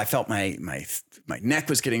on? He said, well, I felt my neck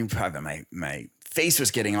was getting, my face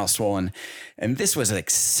was getting all swollen. And this was like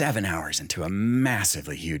 7 hours into a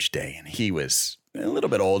massively huge day. And he was a little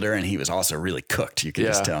bit older and he was also really cooked. You could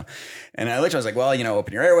just tell. And I looked, I was like, well,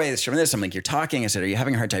 open your airway, this, this. I'm like, you're talking. I said, are you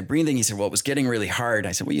having a hard time breathing? He said, well, it was getting really hard.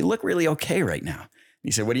 I said, well, you look really okay right now.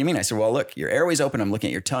 He said, what do you mean? I said, well, look, your airway's open. I'm looking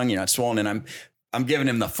at your tongue. You're not swollen. And I'm giving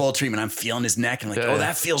him the full treatment. I'm feeling his neck. And I'm like, oh,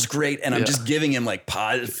 that feels great. And I'm just giving him like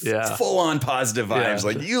full on positive vibes.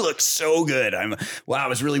 Like, you look so good. I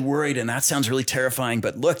was really worried. And that sounds really terrifying.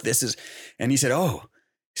 But look, and he said,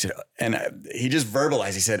 he just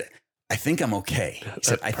verbalized. He said, I think I'm okay. He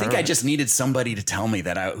said, I think I just needed somebody to tell me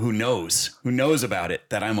that who knows about it,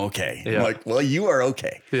 that I'm okay. I'm like, well, you are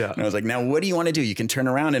okay. And I was like, now what do you want to do? You can turn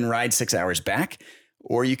around and ride 6 hours back,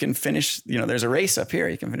 or you can finish, there's a race up here.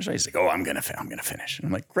 You can finish. He's like, oh, I'm going to finish. And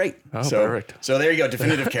I'm like, great. Oh, perfect. So there you go.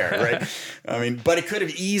 Definitive care, right? I mean, but it could have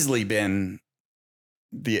easily been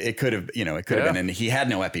it could have been, and he had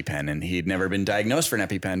no EpiPen and he'd never been diagnosed for an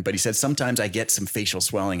EpiPen, but he said, sometimes I get some facial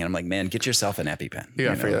swelling and I'm like, man, get yourself an EpiPen. You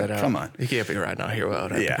gotta figure that out. Come on. You can't be riding out here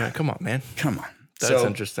without EpiPen. Yeah. Come on, man. Come on. That's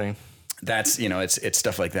interesting. That's, it's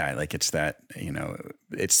stuff like that. Like it's that,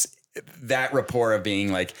 it's that rapport of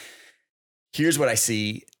being like, here's what I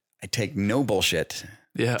see. I take no bullshit.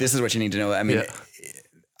 Yeah. This is what you need to know. I mean,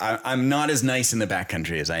 I'm not as nice in the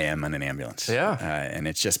backcountry as I am on an ambulance. Yeah. And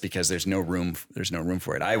it's just because there's no room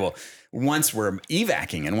for it. I will, once we're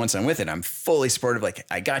evacing and once I'm with it, I'm fully supportive. Like,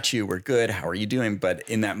 I got you. We're good. How are you doing? But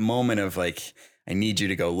in that moment of like, I need you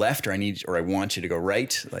to go left, or I want you to go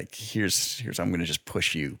right. Like here's I'm going to just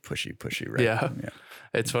push you right. Yeah.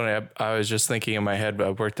 It's funny. I was just thinking in my head, I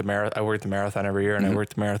worked the marathon every year, and I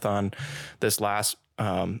worked the marathon this last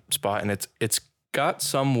spot, and it's got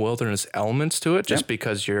some wilderness elements to it just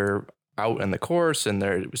because you're out in the course and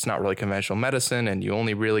it's not really conventional medicine, and you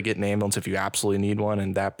only really get an ambulance if you absolutely need one.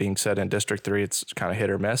 And that being said, in District 3, it's kind of hit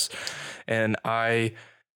or miss. And I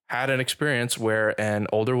had an experience where an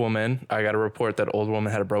older woman, I got a report that older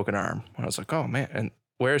woman had a broken arm. I was like, oh man. And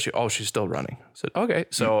where is she? Oh, she's still running. I said, okay.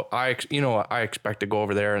 So I expect to go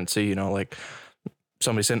over there and see, like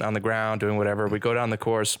somebody sitting on the ground doing whatever. We go down the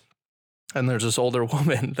course, and there's this older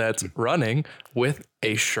woman that's running with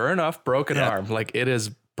a sure enough broken arm. Like it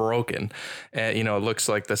is broken. And, it looks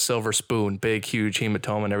like the silver spoon, big, huge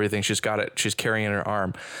hematoma and everything. She's got it. She's carrying in her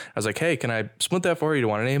arm. I was like, hey, can I splint that for you? Do you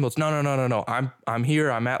want an ambulance? No. I'm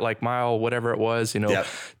here. I'm at like mile, whatever it was,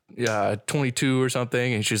 22 or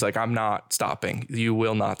something. And she's like, I'm not stopping. You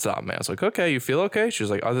will not stop me. I was like, okay, you feel okay? She was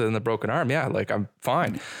like, other than the broken arm. Yeah. Like I'm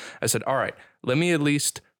fine. I said, all right, let me at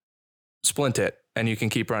least splint it and you can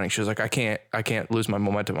keep running. She was like, I can't lose my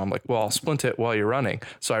momentum. I'm like, well, I'll splint it while you're running.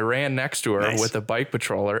 So I ran next to her with a bike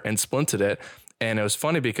patroller and splinted it. And it was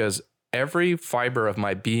funny because every fiber of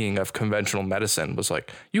my being of conventional medicine was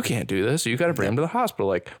like, you can't do this. You got to bring him to the hospital.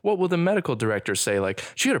 Like, what will the medical director say? Like,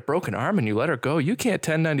 she had a broken arm and you let her go. You can't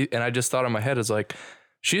 1090. And I just thought in my head is like,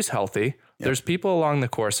 she's healthy. Yep. There's people along the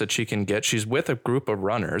course that she can get. She's with a group of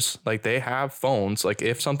runners. Like they have phones. Like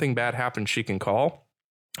if something bad happens, she can call.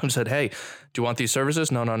 I said, hey, do you want these services?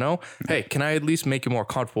 No. Hey, can I at least make you more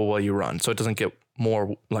comfortable while you run so it doesn't get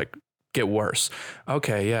worse?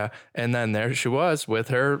 Okay, yeah. And then there she was with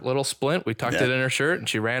her little splint. We tucked it in her shirt and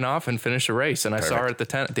she ran off and finished the race. And I saw her at the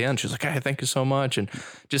tent at the end. She was like, hey, thank you so much. And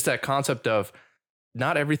just that concept of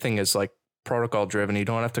not everything is like protocol driven. You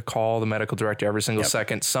don't have to call the medical director every single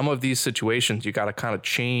second. Some of these situations, you got to kind of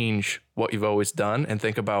change what you've always done and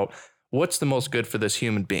think about what's the most good for this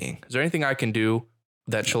human being. Is there anything I can do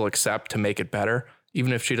that she'll accept to make it better,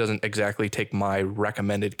 even if she doesn't exactly take my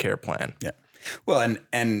recommended care plan? Yeah. Well,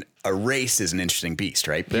 and a race is an interesting beast,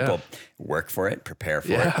 right? People work for it, prepare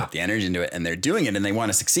for it, put the energy into it, and they're doing it and they want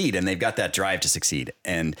to succeed and they've got that drive to succeed.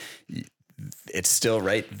 And it's still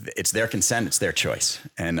right. It's their consent. It's their choice.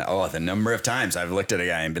 And the number of times I've looked at a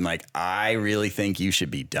guy and been like, I really think you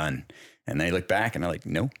should be done. And they look back and they're like,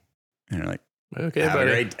 no. And they're like, okay, have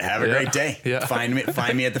a great day. Yeah. Find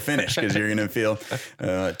me at the finish because you're gonna feel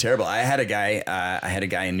terrible. I had a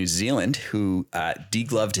guy in New Zealand who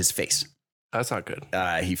degloved his face. That's not good.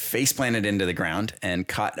 He face planted into the ground and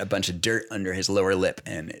caught a bunch of dirt under his lower lip,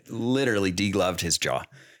 and it literally degloved his jaw.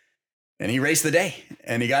 And he raced the day,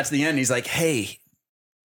 and he got to the end. And he's like, "Hey,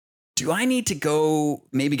 do I need to go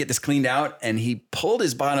maybe get this cleaned out?" And he pulled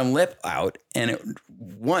his bottom lip out, and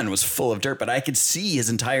one was full of dirt, but I could see his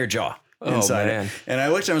entire jaw inside it. And I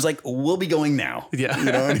looked at him, I was like, we'll be going now. Yeah.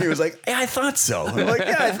 And he was like, yeah, I thought so. I'm like,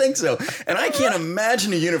 yeah, I think so. And I can't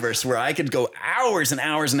imagine a universe where I could go hours and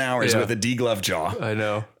hours and hours with a degloved jaw. I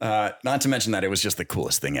know. Not to mention that it was just the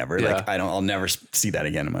coolest thing ever. Yeah. Like I'll never see that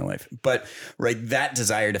again in my life. But that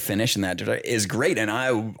desire to finish and that desire is great. And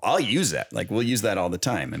I'll use that. Like we'll use that all the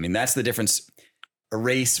time. I mean, that's the difference. A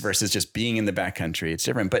race versus just being in the backcountry, it's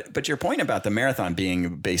different. But your point about the marathon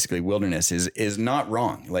being basically wilderness is not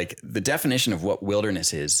wrong. Like the definition of what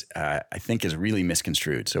wilderness is, I think is really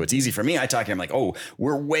misconstrued. So it's easy for me. I'm like, oh,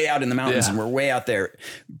 we're way out in the mountains and we're way out there.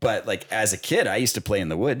 But like as a kid, I used to play in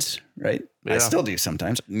the woods, right? Yeah. I still do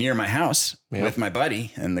sometimes near my house with my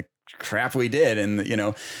buddy and the crap we did.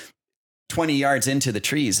 And 20 yards into the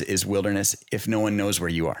trees is wilderness if no one knows where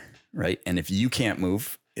you are, right? And if you can't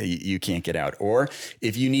move, you can't get out. Or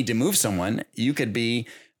if you need to move someone, you could be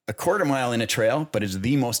a quarter mile in a trail, but it's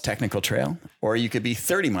the most technical trail, or you could be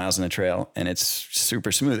 30 miles in a trail and it's super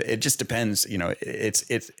smooth. It just depends.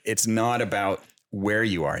 It's not about where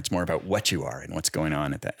you are. It's more about what you are and what's going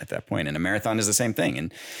on at that point. And a marathon is the same thing.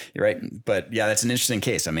 And you're right. But yeah, that's an interesting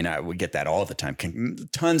case. I mean, we get that all the time.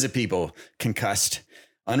 Tons of people concussed,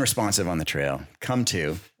 unresponsive on the trail, come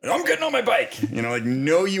to, I'm getting on my bike, like,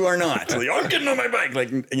 no, you are not. Like, I'm getting on my bike. Like,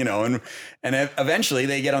 and eventually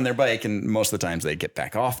they get on their bike and most of the times they get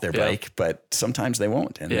back off their bike, but sometimes they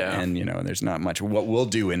won't. And there's not much. What we'll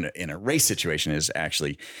do in a race situation is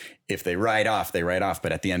actually, if they ride off, they ride off.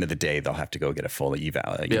 But at the end of the day, they'll have to go get a full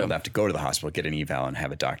eval. They'll have to go to the hospital, get an eval and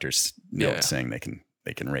have a doctor's note saying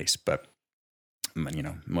they can race. But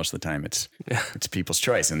most of the time it's people's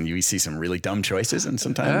choice, and you see some really dumb choices, and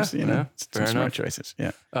sometimes some smart choices.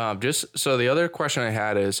 Yeah. Just so the other question I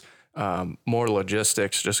had is more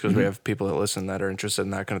logistics, just because we have people that listen that are interested in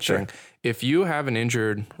that kind of thing. If you have an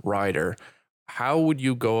injured rider, how would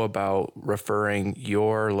you go about referring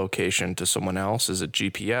your location to someone else? Is it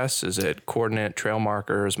GPS? Is it coordinate, trail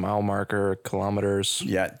markers, mile marker, kilometers?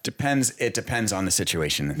 Yeah, it depends. It depends on the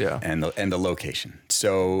situation and the location.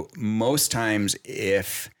 So most times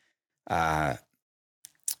if we're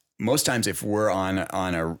on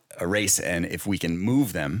a race and if we can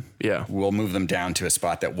move them, we'll move them down to a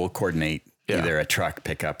spot that we'll coordinate either a truck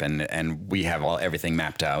pickup and we have everything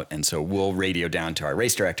mapped out. And so we'll radio down to our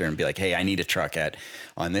race director and be like, hey, I need a truck we're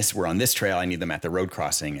on this trail. I need them at the road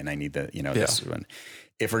crossing and I need this one.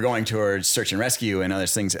 If we're going towards search and rescue and other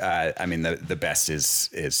things, I mean, the best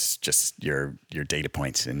is just your data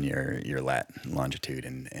points and your longitude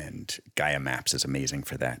and Gaia Maps is amazing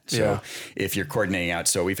for that. So if you're coordinating out,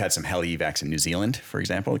 so we've had some heli evacs in New Zealand, for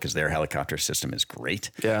example, because their helicopter system is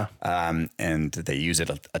great. Yeah. And they use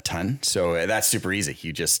it a ton. So that's super easy.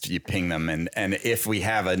 You ping them. And if we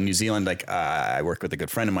have a New Zealand, like I work with a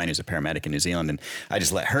good friend of mine who's a paramedic in New Zealand and I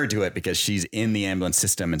just let her do it because she's in the ambulance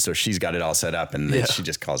system. And so she's got it all set up and she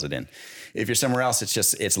just calls it in. If you're somewhere else,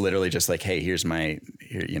 it's literally just like, hey, here's my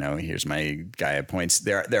Gaia points.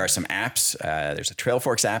 There are some apps. There's a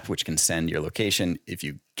Trailforks app, which can send your location. If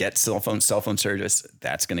you get cell phone service,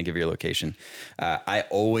 that's going to give your location. I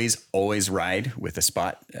always ride with with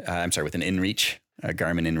an InReach, a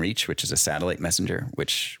Garmin InReach, which is a satellite messenger,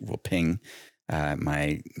 which will ping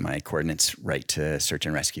my coordinates right to search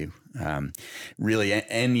and rescue. Really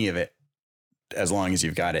any of it, as long as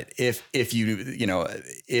you've got it. If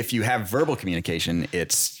you have verbal communication,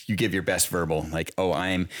 you give your best verbal, like,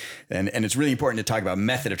 and it's really important to talk about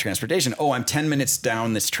method of transportation. Oh, I'm 10 minutes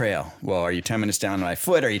down this trail. Well, are you 10 minutes down by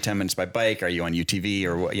foot? Are you 10 minutes by bike? Are you on UTV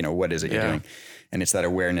or what is it you're doing? And it's that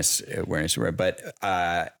awareness. But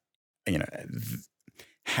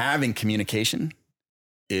having communication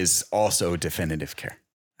is also definitive care.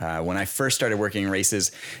 When I first started working in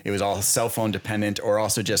races, it was all cell phone dependent or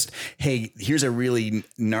also just, hey, here's a really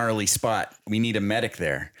gnarly spot. We need a medic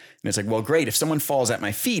there. And it's like, well, great. If someone falls at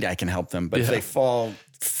my feet, I can help them. But if they fall,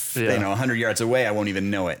 100 yards away, I won't even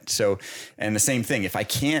know it. So, and the same thing,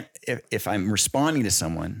 if I'm responding to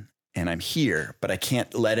someone and I'm here, but I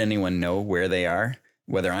can't let anyone know where they are,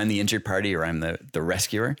 whether I'm the injured party or I'm the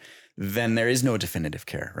rescuer, then there is no definitive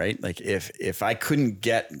care, right? Like if I couldn't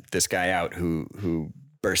get this guy out who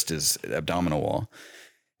burst his abdominal wall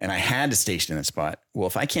and I had to station in the spot. Well,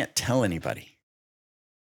 if I can't tell anybody,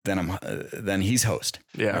 then he's host.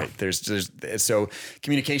 Yeah. Right? So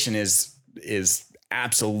communication is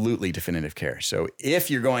absolutely definitive care. So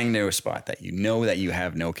if you're going to a spot that you know that you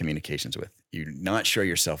have no communications with, you're not sure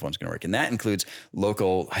your cell phone's going to work. And that includes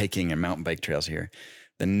local hiking and mountain bike trails here.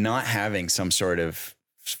 Then not having some sort of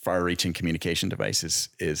far-reaching communication device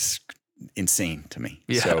is insane to me.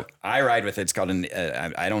 Yeah. So I ride with it. It's called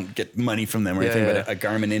I don't get money from them or anything, but a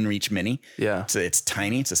Garmin InReach Mini. Yeah. So it's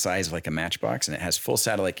tiny. It's the size of like a matchbox and it has full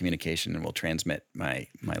satellite communication and will transmit my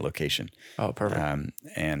location. Oh, perfect.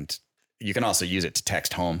 And you can also use it to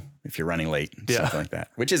text home if you're running late and something like that,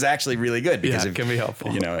 which is actually really good because it can be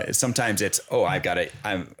helpful. Sometimes it's,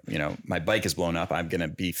 my bike is blown up. I'm going to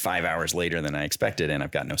be 5 hours later than I expected. And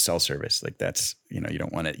I've got no cell service. Like that's, you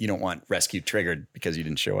don't want rescue triggered because you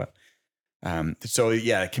didn't show up.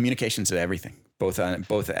 Communication's everything, both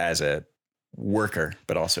as a worker,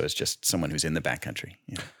 but also as just someone who's in the backcountry.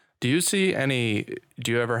 Do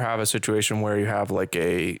you ever have a situation where you have like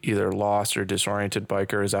a either lost or disoriented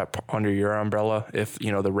biker? Is that under your umbrella? If,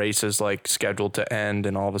 the race is like scheduled to end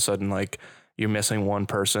and all of a sudden like you're missing one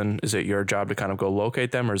person, is it your job to kind of go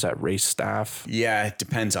locate them or is that race staff? Yeah, it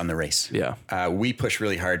depends on the race. Yeah. We push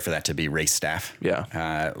really hard for that to be race staff.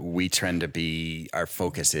 Yeah. We tend to be, our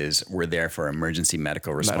focus is we're there for emergency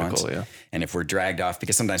medical response. And if we're dragged off,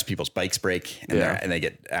 because sometimes people's bikes break and they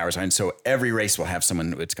get hours behind. So every race will have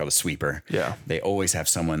someone, it's called a sweeper. Yeah. They always have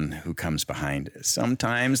someone who comes behind.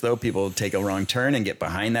 Sometimes though, people take a wrong turn and get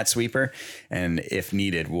behind that sweeper. And if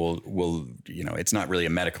needed, we'll it's not really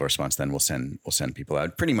a medical response. Then we'll send people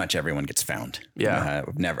out. Pretty much everyone gets found. Yeah.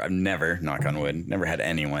 I've never, knock on wood, never had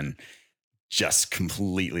anyone just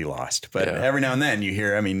completely lost. But every now and then you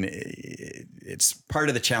hear, it's part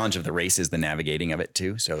of the challenge of the race is the navigating of it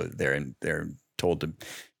too. So they're told to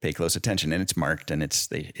pay close attention and it's marked and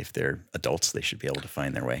if they're adults, they should be able to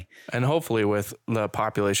find their way. And hopefully with the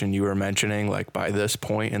population you were mentioning, like by this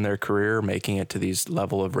point in their career, making it to these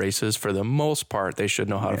level of races, for the most part, they should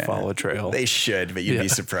know how to follow a trail. They should, but you'd be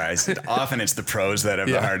surprised. Often it's the pros that have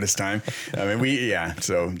the hardest time.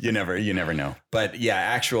 So you never know. But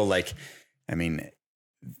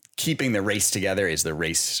keeping the race together is the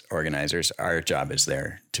race organizers. Our job is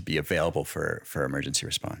there to be available for emergency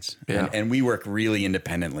response. Yeah. And we work really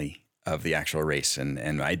independently of the actual race.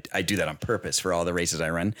 And I do that on purpose for all the races I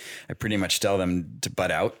run. I pretty much tell them to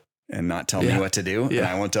butt out and not tell me what to do. And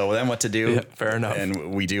I won't tell them what to do. Yeah, fair enough.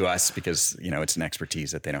 And we do us because, it's an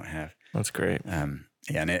expertise that they don't have. That's great. And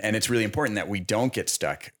it's really important that we don't get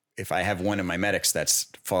stuck. If I have one of my medics that's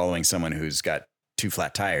following someone who's got 2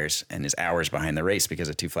 flat tires and is hours behind the race because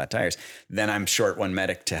of 2 flat tires, then I'm short one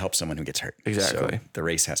medic to help someone who gets hurt. Exactly. So the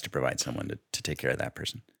race has to provide someone to take care of that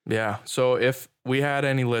person. Yeah. So if we had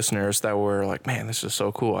any listeners that were like, man, this is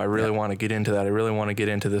so cool, I really want to get into that, I really want to get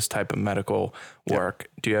into this type of medical work,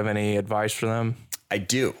 do you have any advice for them? I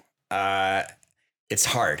do. It's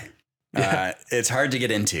hard. It's hard to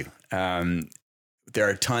get into. There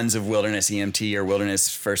are tons of wilderness EMT or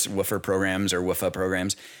wilderness first WWOOFer programs or WWOOFA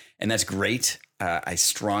programs, and that's great. I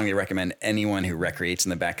strongly recommend anyone who recreates in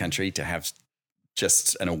the backcountry to have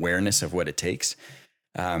just an awareness of what it takes.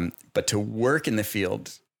 But to work in the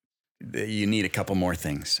field, you need a couple more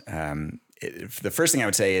things. The first thing I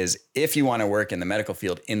would say is if you want to work in the medical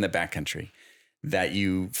field in the backcountry, that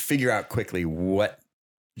you figure out quickly what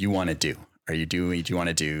you want to do. Do you want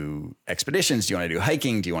to do expeditions? Do you want to do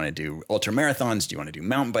hiking? Do you want to do ultra marathons? Do you want to do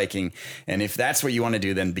mountain biking? And if that's what you want to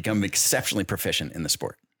do, then become exceptionally proficient in the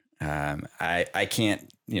sport. I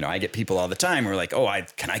can't, I get people all the time who are like, oh,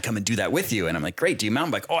 can I come and do that with you? And I'm like, great. Do you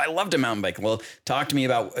mountain bike? Oh, I love to mountain bike. Well, talk to me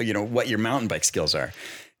about, what your mountain bike skills are.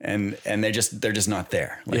 And they're just not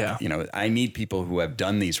there. I need people who have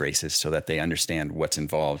done these races so that they understand what's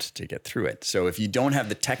involved to get through it. So if you don't have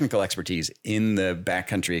the technical expertise in the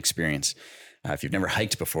backcountry experience, if you've never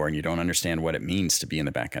hiked before and you don't understand what it means to be in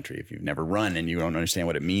the backcountry, if you've never run and you don't understand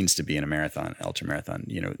what it means to be in a marathon, ultra marathon,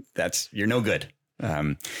 you're no good.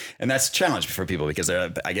 And that's a challenge for people because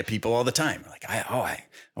I get people all the time like, I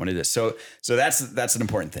want to do this. So that's an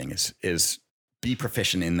important thing is be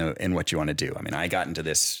proficient in what you want to do. I mean, I got into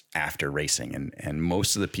this after racing and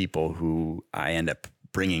most of the people who I end up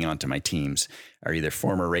bringing onto my teams are either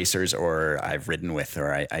former racers or I've ridden with,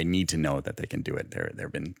 or I need to know that they can do it. There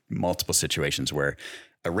have been multiple situations where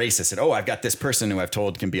a race has said, oh, I've got this person who I've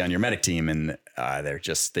told can be on your medic team. And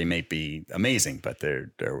they may be amazing, but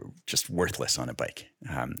they're just worthless on a bike,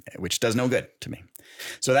 which does no good to me.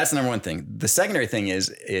 So that's the number one thing. The secondary thing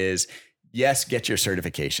is yes, get your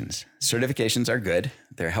certifications. Certifications are good.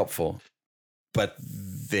 They're helpful, but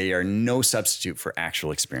they are no substitute for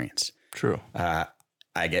actual experience. True.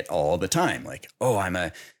 I get all the time like, oh, I'm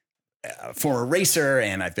a former racer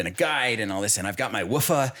and I've been a guide and all this, and I've got my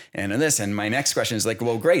WWOOFA and this. And my next question is like,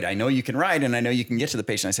 well, great. I know you can ride and I know you can get to the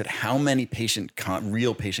patient. I said, how many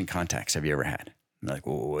real patient contacts have you ever had? And they're like,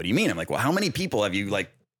 well, what do you mean? I'm like, well, how many people have you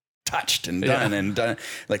like touched and done and done?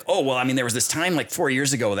 Like, oh, well, I mean, there was this time like 4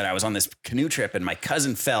 years ago that I was on this canoe trip and my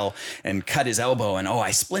cousin fell and cut his elbow and I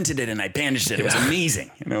splinted it and I bandaged it. It was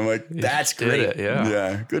amazing. And I'm like, that's great.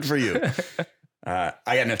 Yeah. Good for you. I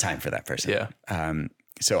got no time for that person. Yeah.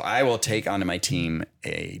 So I will take onto my team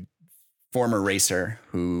a former racer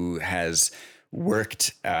who has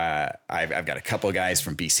worked. I've got a couple of guys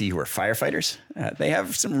from BC who are firefighters. They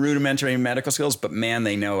have some rudimentary medical skills, but man,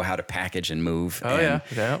 they know how to package and move.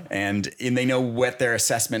 And they know what their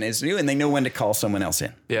assessment is new, and they know when to call someone else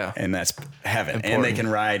in. Yeah. And that's heaven. Important. And they can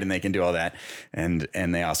ride and they can do all that. And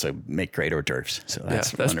they also make great hors d'oeuvres. So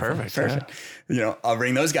that's perfect. Yeah. I'll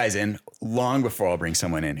bring those guys in long before I'll bring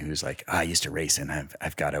someone in who's like, I used to race and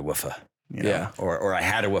I've got a WWOOFA. Or I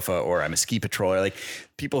had a WWOOFA, or I'm a ski patroller, like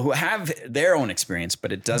people who have their own experience,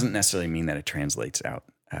 but it doesn't necessarily mean that it translates out.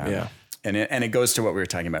 And it goes to what we were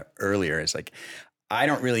talking about earlier. Is like, I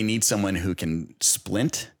don't really need someone who can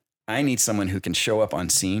splint. I need someone who can show up on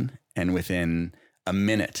scene and within a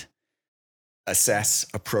minute assess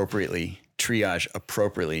appropriately, triage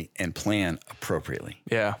appropriately, and plan appropriately.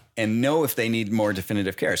 Yeah. And know if they need more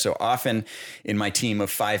definitive care. So often in my team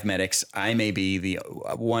of 5 medics, I may be the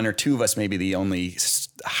one or two of us may be the only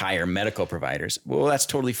higher medical providers. Well, that's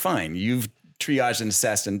totally fine. You've triaged and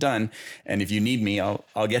assessed and done. And if you need me,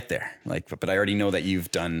 I'll get there. But I already know that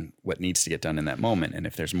you've done what needs to get done in that moment. And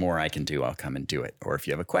if there's more I can do, I'll come and do it. Or if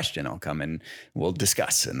you have a question, I'll come and we'll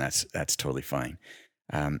discuss. And that's totally fine.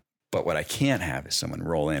 But what I can't have is someone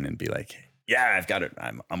roll in and be like, yeah, I've got it.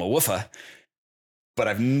 I'm a WWOOFA, but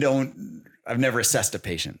I've never assessed a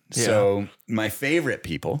patient. Yeah. So my favorite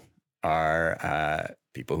people are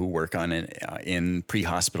people who work in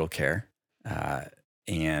pre-hospital care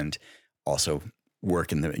and also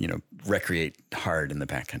work in the, recreate hard in the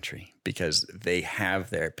backcountry because they have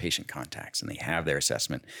their patient contacts and they have their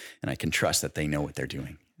assessment, and I can trust that they know what they're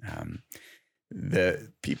doing.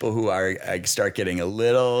 The people who I start getting a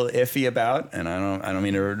little iffy about, and I don't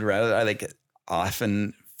mean to rather, I like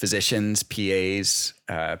often physicians, PAs,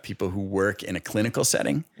 people who work in a clinical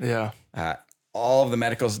setting, Yeah. all of the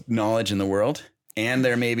medical knowledge in the world, and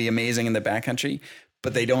they're maybe amazing in the backcountry,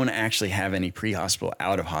 but they don't actually have any pre-hospital,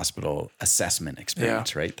 out-of-hospital assessment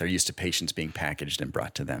experience, right? They're used to patients being packaged and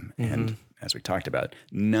brought to them. And as we talked about,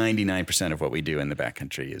 99% of what we do in the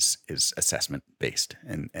backcountry is assessment based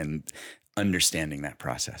and understanding that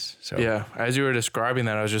process. So Yeah. As you were describing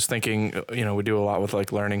that, I was just thinking, we do a lot with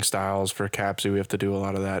like learning styles for CAPSI. We have to do a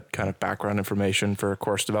lot of that kind of background information for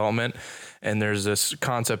course development. And there's this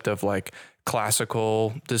concept of like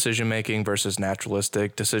classical decision making versus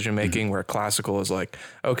naturalistic decision making, where classical is like,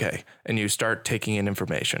 okay, and you start taking in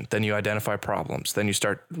information, then you identify problems, then you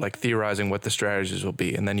start like theorizing what the strategies will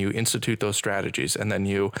be, and then you institute those strategies, and then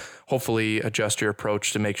you hopefully adjust your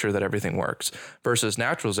approach to make sure that everything works, versus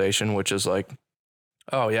naturalization, which is like,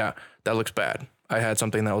 oh yeah, that looks bad. I had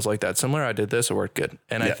something that was like that similar. I did this, it worked good.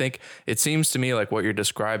 And I think it seems to me like what you're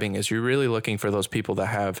describing is you're really looking for those people that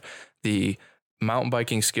have the mountain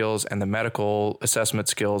biking skills and the medical assessment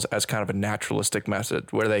skills as kind of a naturalistic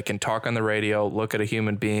method, where they can talk on the radio, look at a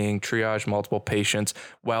human being, triage multiple patients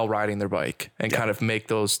while riding their bike, and kind of make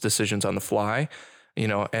those decisions on the fly,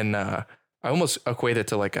 and I almost equate it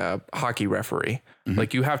to like a hockey referee.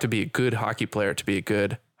 Like you have to be a good hockey player to be a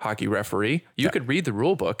good hockey referee. You could read the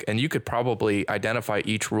rule book and you could probably identify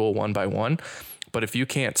each rule one by one. But if you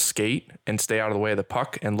can't skate and stay out of the way of the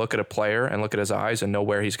puck and look at a player and look at his eyes and know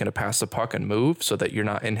where he's going to pass the puck and move so that you're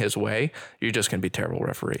not in his way, you're just going to be a terrible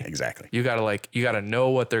referee. Exactly. You got to know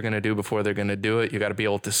what they're going to do before they're going to do it. You got to be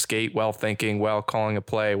able to skate while thinking, while calling a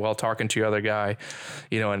play, while talking to your other guy,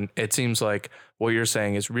 and it seems like what you're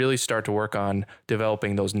saying is really start to work on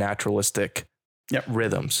developing those naturalistic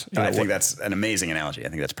rhythms. I think that's an amazing analogy. I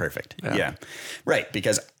think that's perfect. Yeah. Right.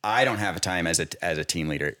 Because I don't have a time as a team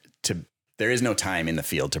leader there is no time in the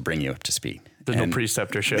field to bring you up to speed. There's no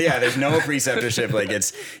preceptorship. Yeah, there's no preceptorship. Like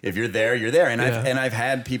it's, if you're there, you're there. And I've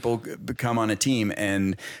had people come on a team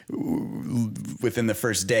and within the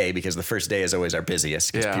first day, because the first day is always our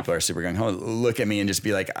busiest because people are super gung ho, look at me and just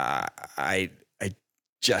be like, I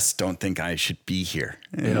just don't think I should be here.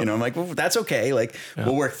 And, I'm like, well, that's okay. Like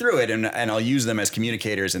we'll work through it and I'll use them as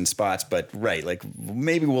communicators in spots, but like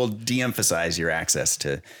maybe we'll de-emphasize your access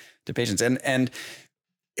to patients. And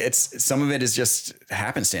it's, some of it is just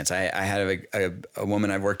happenstance. I had a woman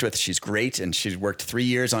I've worked with. She's great. And she's worked 3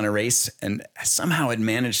 years on a race and somehow had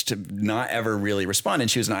managed to not ever really respond. And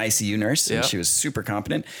she was an ICU nurse and she was super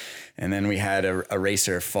competent. And then we had a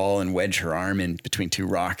racer fall and wedge her arm in between two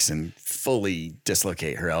rocks and fully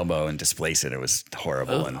dislocate her elbow and displace it. It was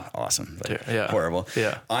horrible and awesome, but horrible.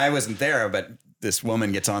 Yeah. I wasn't there, but this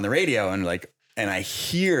woman gets on the radio and I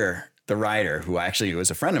hear the rider, who actually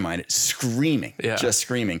was a friend of mine, screaming, just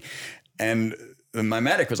screaming. And my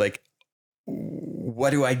medic was like, what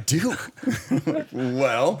do I do?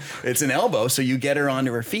 Well, it's an elbow. So you get her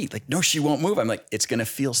onto her feet. Like, no, she won't move. I'm like, it's going to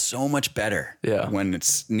feel so much better when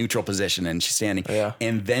it's neutral position and she's standing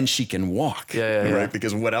and then she can walk. Right.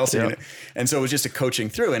 Because what else? And so it was just a coaching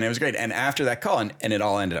through and it was great. And after that call and it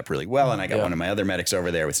all ended up really well. And I got one of my other medics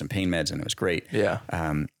over there with some pain meds and it was great.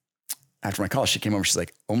 After my call, she came over. She's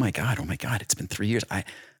like, oh my God, it's been 3 years. I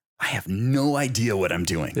have no idea what I'm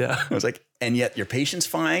doing. I was like, and yet your patient's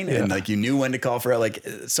fine. And like, you knew when to call for it. Like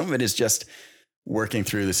some of it is just working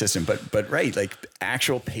through the system, but right. Like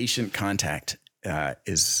actual patient contact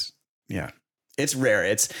is, it's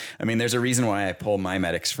rare. There's a reason why I pull my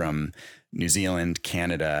medics from New Zealand,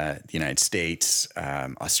 Canada, the United States,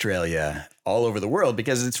 Australia, all over the world,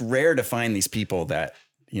 because it's rare to find these people that,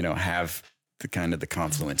 have the kind of the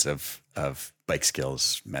confluence of bike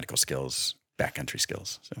skills, medical skills, backcountry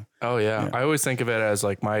skills. So, I always think of it as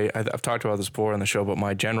like I've talked about this before on the show, but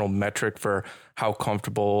my general metric for how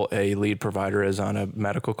comfortable a lead provider is on a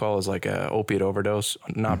medical call is like a opiate overdose,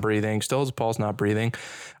 not breathing, still has a pulse, not breathing.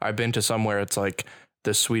 I've been to somewhere it's like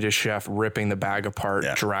the Swedish chef ripping the bag apart,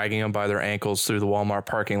 dragging them by their ankles through the Walmart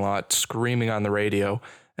parking lot, screaming on the radio,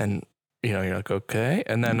 and you're like, okay.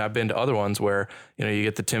 And then I've been to other ones where, you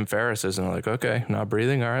get the Tim Ferrisses and they're like, okay, not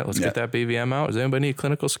breathing. All right, let's get that BVM out. Does anybody need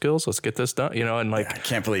clinical skills? Let's get this done. And like, I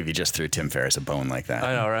can't believe you just threw Tim Ferriss a bone like that.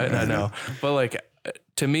 I know, right? I know. But like,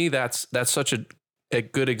 to me, that's such a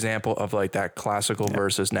good example of like that classical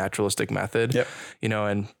versus naturalistic method,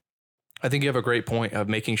 and I think you have a great point of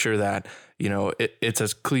making sure that, it's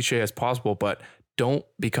as cliche as possible, but don't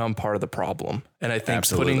become part of the problem. And I think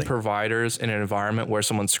putting providers in an environment where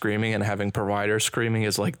someone's screaming and having providers screaming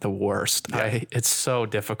is like the worst. It's so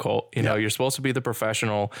difficult. You're supposed to be the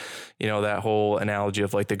professional, that whole analogy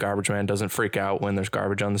of like the garbage man doesn't freak out when there's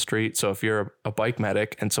garbage on the street. So if you're a bike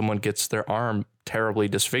medic and someone gets their arm terribly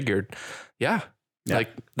disfigured, Yeah.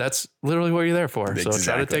 Like that's literally what you're there for. So try to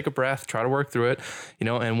Exactly. take a breath, try to work through it,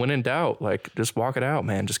 and when in doubt, like just walk it out,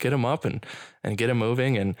 man. Just get them up and get them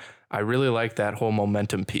moving. And I really like that whole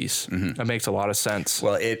momentum piece. That makes a lot of sense.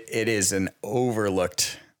 Well, it is an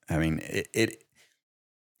overlooked, I mean, it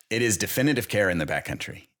is definitive care in the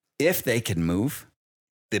backcountry. If they can move,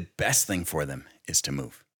 the best thing for them is to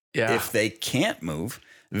move. Yeah. If they can't move,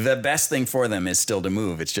 the best thing for them is still to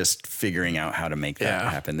move. It's just figuring out how to make that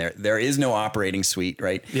happen. There is no operating suite,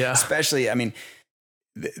 right? Yeah. Especially, I mean,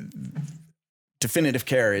 definitive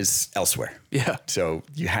care is elsewhere. Yeah. So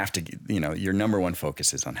you have to, your number one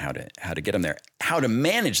focus is on how to get them there, how to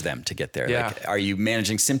manage them to get there. Yeah. Like, are you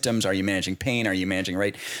managing symptoms? Are you managing pain? Are you managing,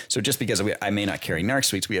 right? So just because I may not carry NARC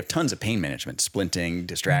suites, we have tons of pain management, splinting,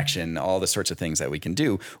 distraction, all the sorts of things that we can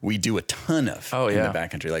do. We do a ton of in the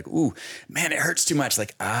backcountry. Like, ooh, man, it hurts too much.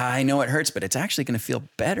 Like, I know it hurts, but it's actually going to feel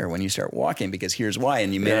better when you start walking because here's why.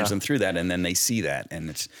 And you manage them through that. And then they see that. And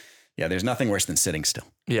there's nothing worse than sitting still.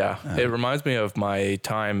 Yeah. It reminds me of my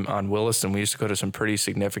time on Williston. We used to go to some pretty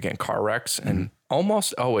significant car wrecks and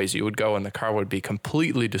almost always you would go and the car would be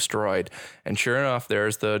completely destroyed. And sure enough,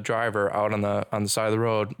 there's the driver out on the side of the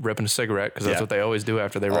road ripping a cigarette because that's what they always do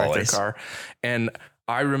after they wreck their car. And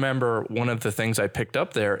I remember one of the things I picked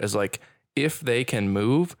up there is like, if they can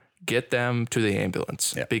move, get them to the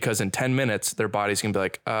ambulance because in 10 minutes, their body's gonna be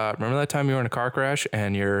like, remember that time you were in a car crash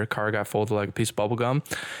and your car got folded like a piece of bubble gum?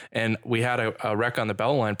 And we had a wreck on the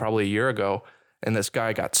Beltline probably a year ago. And this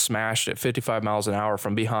guy got smashed at 55 miles an hour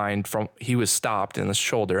from behind he was stopped in the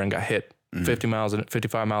shoulder and got hit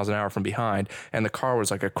 55 miles an hour from behind. And the car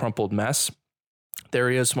was like a crumpled mess. There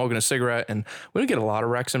he is smoking a cigarette. And we didn't get a lot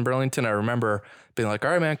of wrecks in Burlington. I remember being like,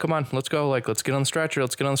 all right, man, come on, let's go. Like, let's get on the stretcher.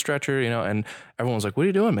 And everyone was like, what are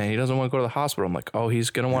you doing, man? He doesn't want to go to the hospital. I'm like, oh, he's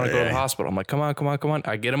going to want to go to the hospital. I'm like, come on.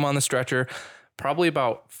 I get him on the stretcher. Probably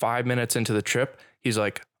about 5 minutes into the trip, he's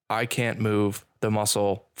like, I can't move the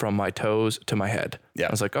muscle from my toes to my head. Yeah.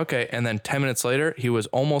 I was like, okay. And then 10 minutes later, he was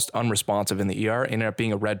almost unresponsive in the ER, ended up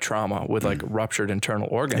being a red trauma with like ruptured internal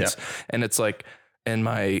organs. Yeah. And it's like, and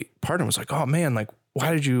my partner was like, oh man, like,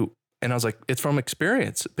 why did you? And I was like, it's from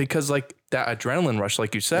experience because like that adrenaline rush,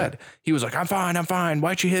 like you said, he was like, I'm fine.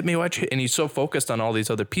 Why'd you hit me? And he's so focused on all these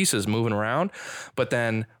other pieces moving around. But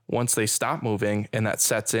then once they stop moving and that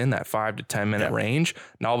sets in that 5 to 10 minute range,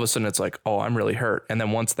 and all of a sudden it's like, oh, I'm really hurt. And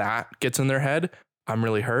then once that gets in their head, I'm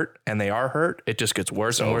really hurt and they are hurt, it just gets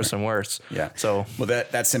worse and worse and worse. Yeah. So, well,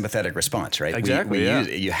 that's sympathetic response, right? Exactly. We use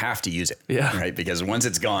it, you have to use it. Yeah. Right. Because once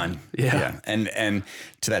it's gone. Yeah. And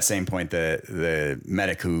to that same point, the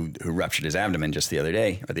medic who ruptured his abdomen just the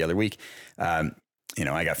other week,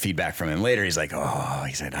 I got feedback from him later. He's like,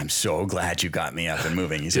 he said, I'm so glad you got me up and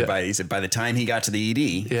moving. He said, by the time he got to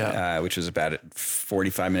the ED, which was about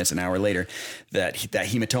 45 minutes, an hour later, that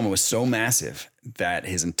hematoma was so massive that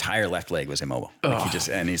his entire left leg was immobile. Like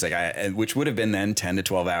he's like, which would have been then 10 to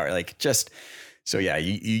 12 hours. Like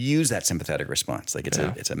you use that sympathetic response. Like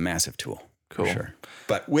it's a massive tool. Cool. For sure.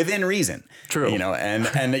 But within reason. True.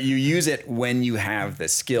 And you use it when you have the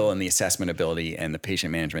skill and the assessment ability and the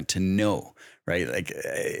patient management to know, right? Like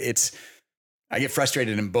I get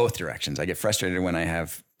frustrated in both directions. I get frustrated when I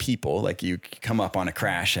have people, like you come up on a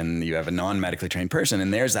crash and you have a non-medically trained person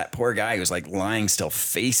and there's that poor guy who's like lying still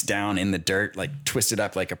face down in the dirt, like twisted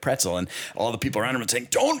up like a pretzel. And all the people around him are saying,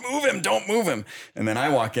 don't move him. And then I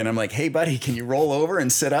walk in, I'm like, hey buddy, can you roll over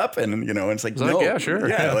and sit up? And, it's like, no, yeah, sure.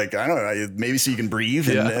 Yeah. Like, I don't know, maybe so you can breathe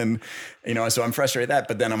and so I'm frustrated with that,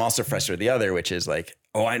 but then I'm also frustrated with the other, which is like,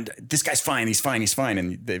 this guy's fine. He's fine.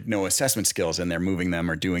 And they have no assessment skills and they're moving them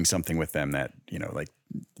or doing something with them that, like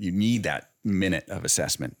you need that minute of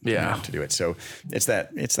assessment to do it. So it's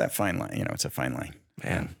that fine line, it's a fine line.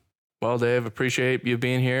 Man. Well, Dave, appreciate you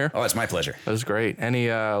being here. Oh, it's my pleasure. That was great. Any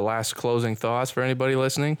last closing thoughts for anybody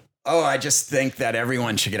listening? Oh, I just think that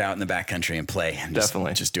everyone should get out in the backcountry and play and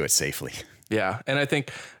just do it safely. Yeah. And I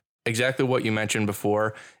think exactly what you mentioned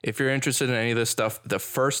before. If you're interested in any of this stuff, the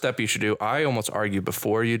first step you should do, I almost argue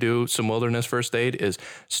before you do some wilderness first aid, is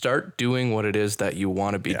start doing what it is that you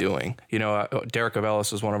want to be doing. Derek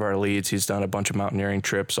Avelis is one of our leads. He's done a bunch of mountaineering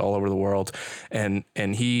trips all over the world. And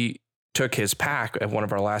he took his pack at one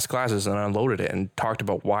of our last classes and unloaded it and talked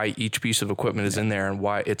about why each piece of equipment is in there and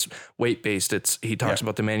why it's weight based. He talks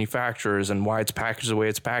about the manufacturers and why it's packaged the way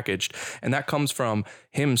it's packaged. And that comes from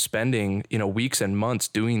him spending, weeks and months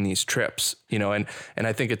doing these trips, and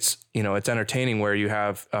I think it's entertaining where you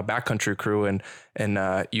have a backcountry crew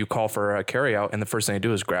and you call for a carry out and the first thing they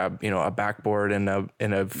do is grab, a backboard and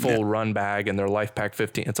a full run bag and their Life Pack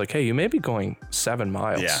 15. It's like, hey, you may be going 7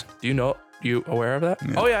 miles. Yeah. Do you know you aware of that?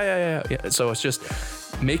 Yeah. Oh, yeah. So it's just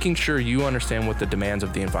making sure you understand what the demands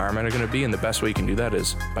of the environment are going to be. And the best way you can do that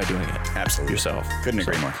is by doing it Absolutely. yourself. Couldn't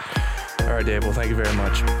agree more. All right, Dave. Well, thank you very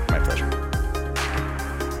much. My pleasure.